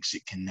it thinks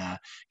it can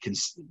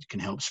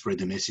help spread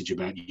the message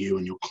about you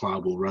and your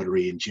club or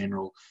Rotary in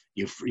general.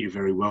 You're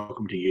very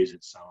welcome to use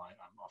it. So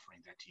I'm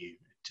offering that to you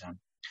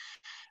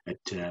at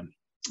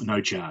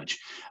no charge.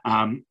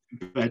 And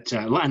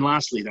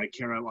lastly, though,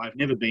 Kero, I've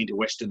never been to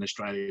Western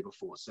Australia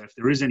before. So if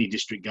there is any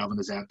district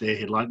governors out there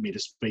who'd like me to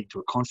speak to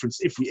a conference,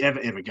 if we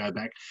ever go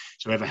back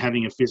to ever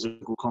having a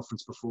physical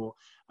conference before,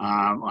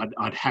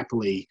 I'd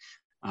happily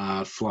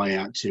fly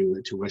out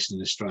to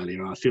Western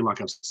Australia. I feel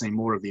like I've seen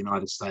more of the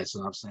United States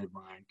than I've seen of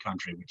my own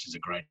country, which is a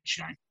great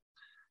shame.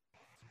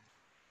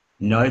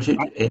 Noted,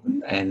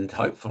 and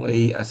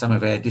hopefully some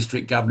of our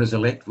district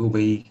governors-elect will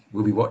be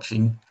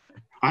watching.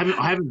 I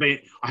haven't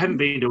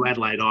been to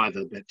Adelaide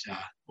either, but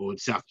or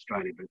South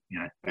Australia, but you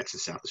know, that's in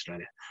South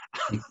Australia.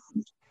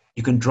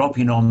 You can drop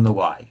in on the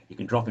way.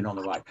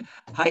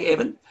 Hey,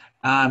 Evan,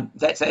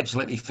 that's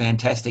absolutely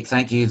fantastic.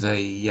 Thank you.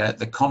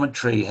 The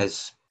commentary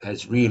has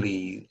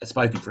really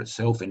spoken for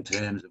itself in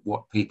terms of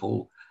what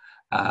people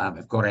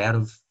have got out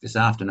of this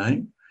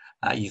afternoon.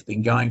 You've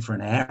been going for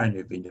an hour and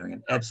you've been doing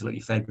an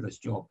absolutely fabulous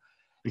job.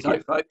 So,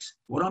 folks,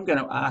 what I'm going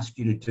to ask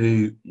you to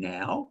do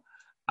now,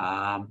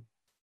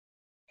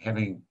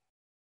 having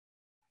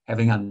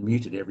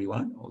unmuted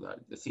everyone, although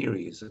the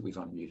theory is that we've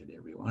unmuted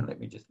everyone. Let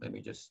me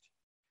just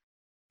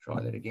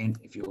try that again.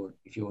 If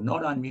you're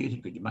not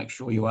unmuted, could you make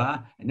sure you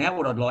are? And now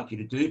what I'd like you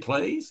to do,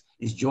 please,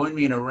 is join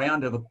me in a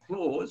round of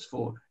applause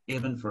for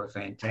Evan for a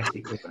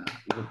fantastic webinar.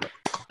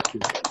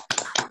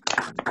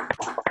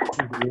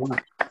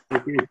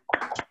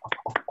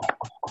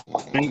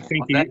 Thank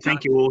you.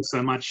 Thank you all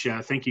so much.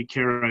 Thank you,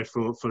 Kero,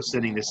 for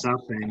setting this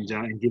up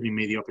and giving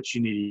me the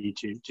opportunity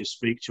to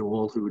speak to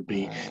all who would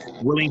be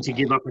willing to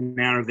give up an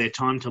hour of their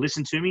time to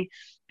listen to me.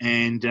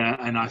 And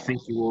I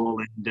thank you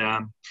all.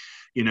 And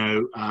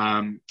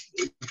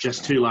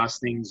just two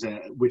last things,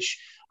 which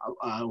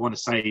I want to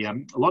say. A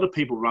lot of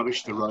people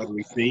rubbish the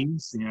Rotary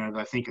themes. You know,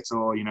 they think it's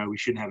all, we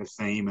shouldn't have a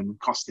theme and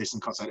cost this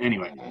and cost that.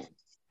 Anyway,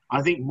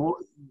 I think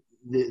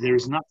there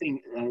is nothing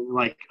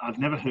like, I've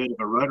never heard of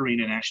a Rotary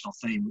International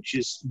theme, which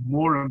is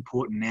more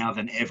important now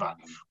than ever.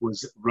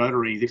 Was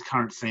Rotary, this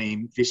current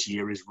theme this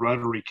year is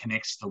Rotary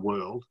Connects the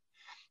World.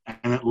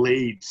 And it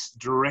leads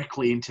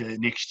directly into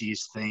next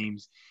year's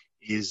themes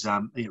is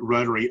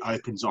Rotary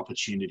Opens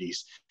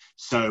Opportunities.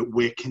 So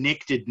we're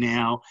connected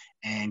now,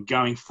 and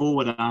going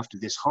forward after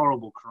this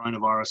horrible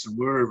coronavirus and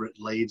wherever it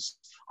leads,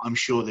 I'm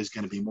sure there's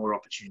going to be more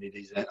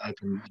opportunities that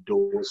open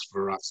doors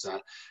for us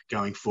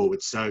going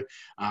forward. So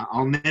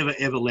I'll never,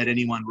 ever let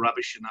anyone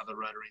rubbish another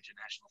Rotary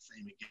International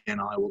theme again.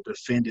 I will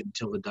defend it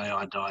until the day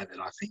I die,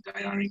 that I think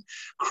they are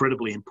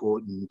incredibly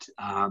important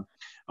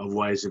of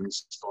ways of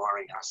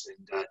inspiring us.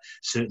 And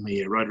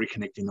certainly Rotary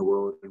Connecting the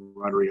World and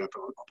Rotary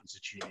Open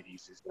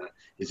Opportunities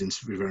is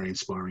very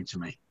inspiring to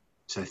me.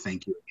 So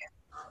thank you again.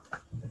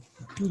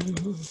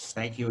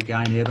 Thank you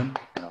again, Evan.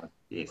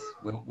 Yes,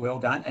 well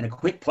done. And a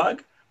quick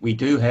plug, we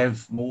do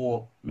have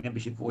more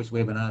Membership Voice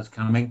webinars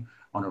coming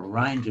on a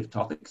range of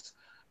topics,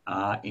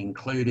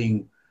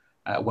 including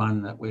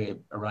one that we're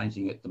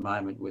arranging at the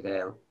moment with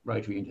our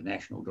Rotary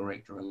International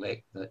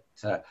Director-elect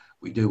that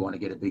we do want to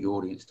get a big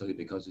audience to,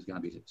 because there's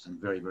going to be some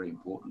very, very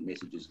important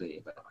messages there.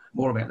 But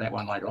more about that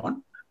one later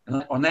on.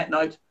 And on that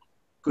note,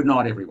 good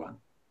night, everyone.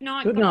 Good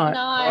night.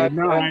 Good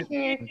night.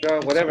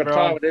 Enjoy whatever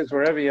time it is,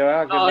 wherever you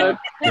are. Good night.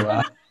 You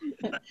are.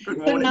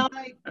 Good night.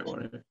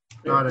 Good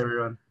night,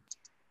 everyone.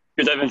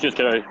 Good day, Mr.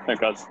 Kerry. Thanks,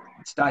 guys.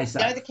 Stay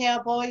safe. Go the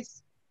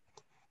Cowboys.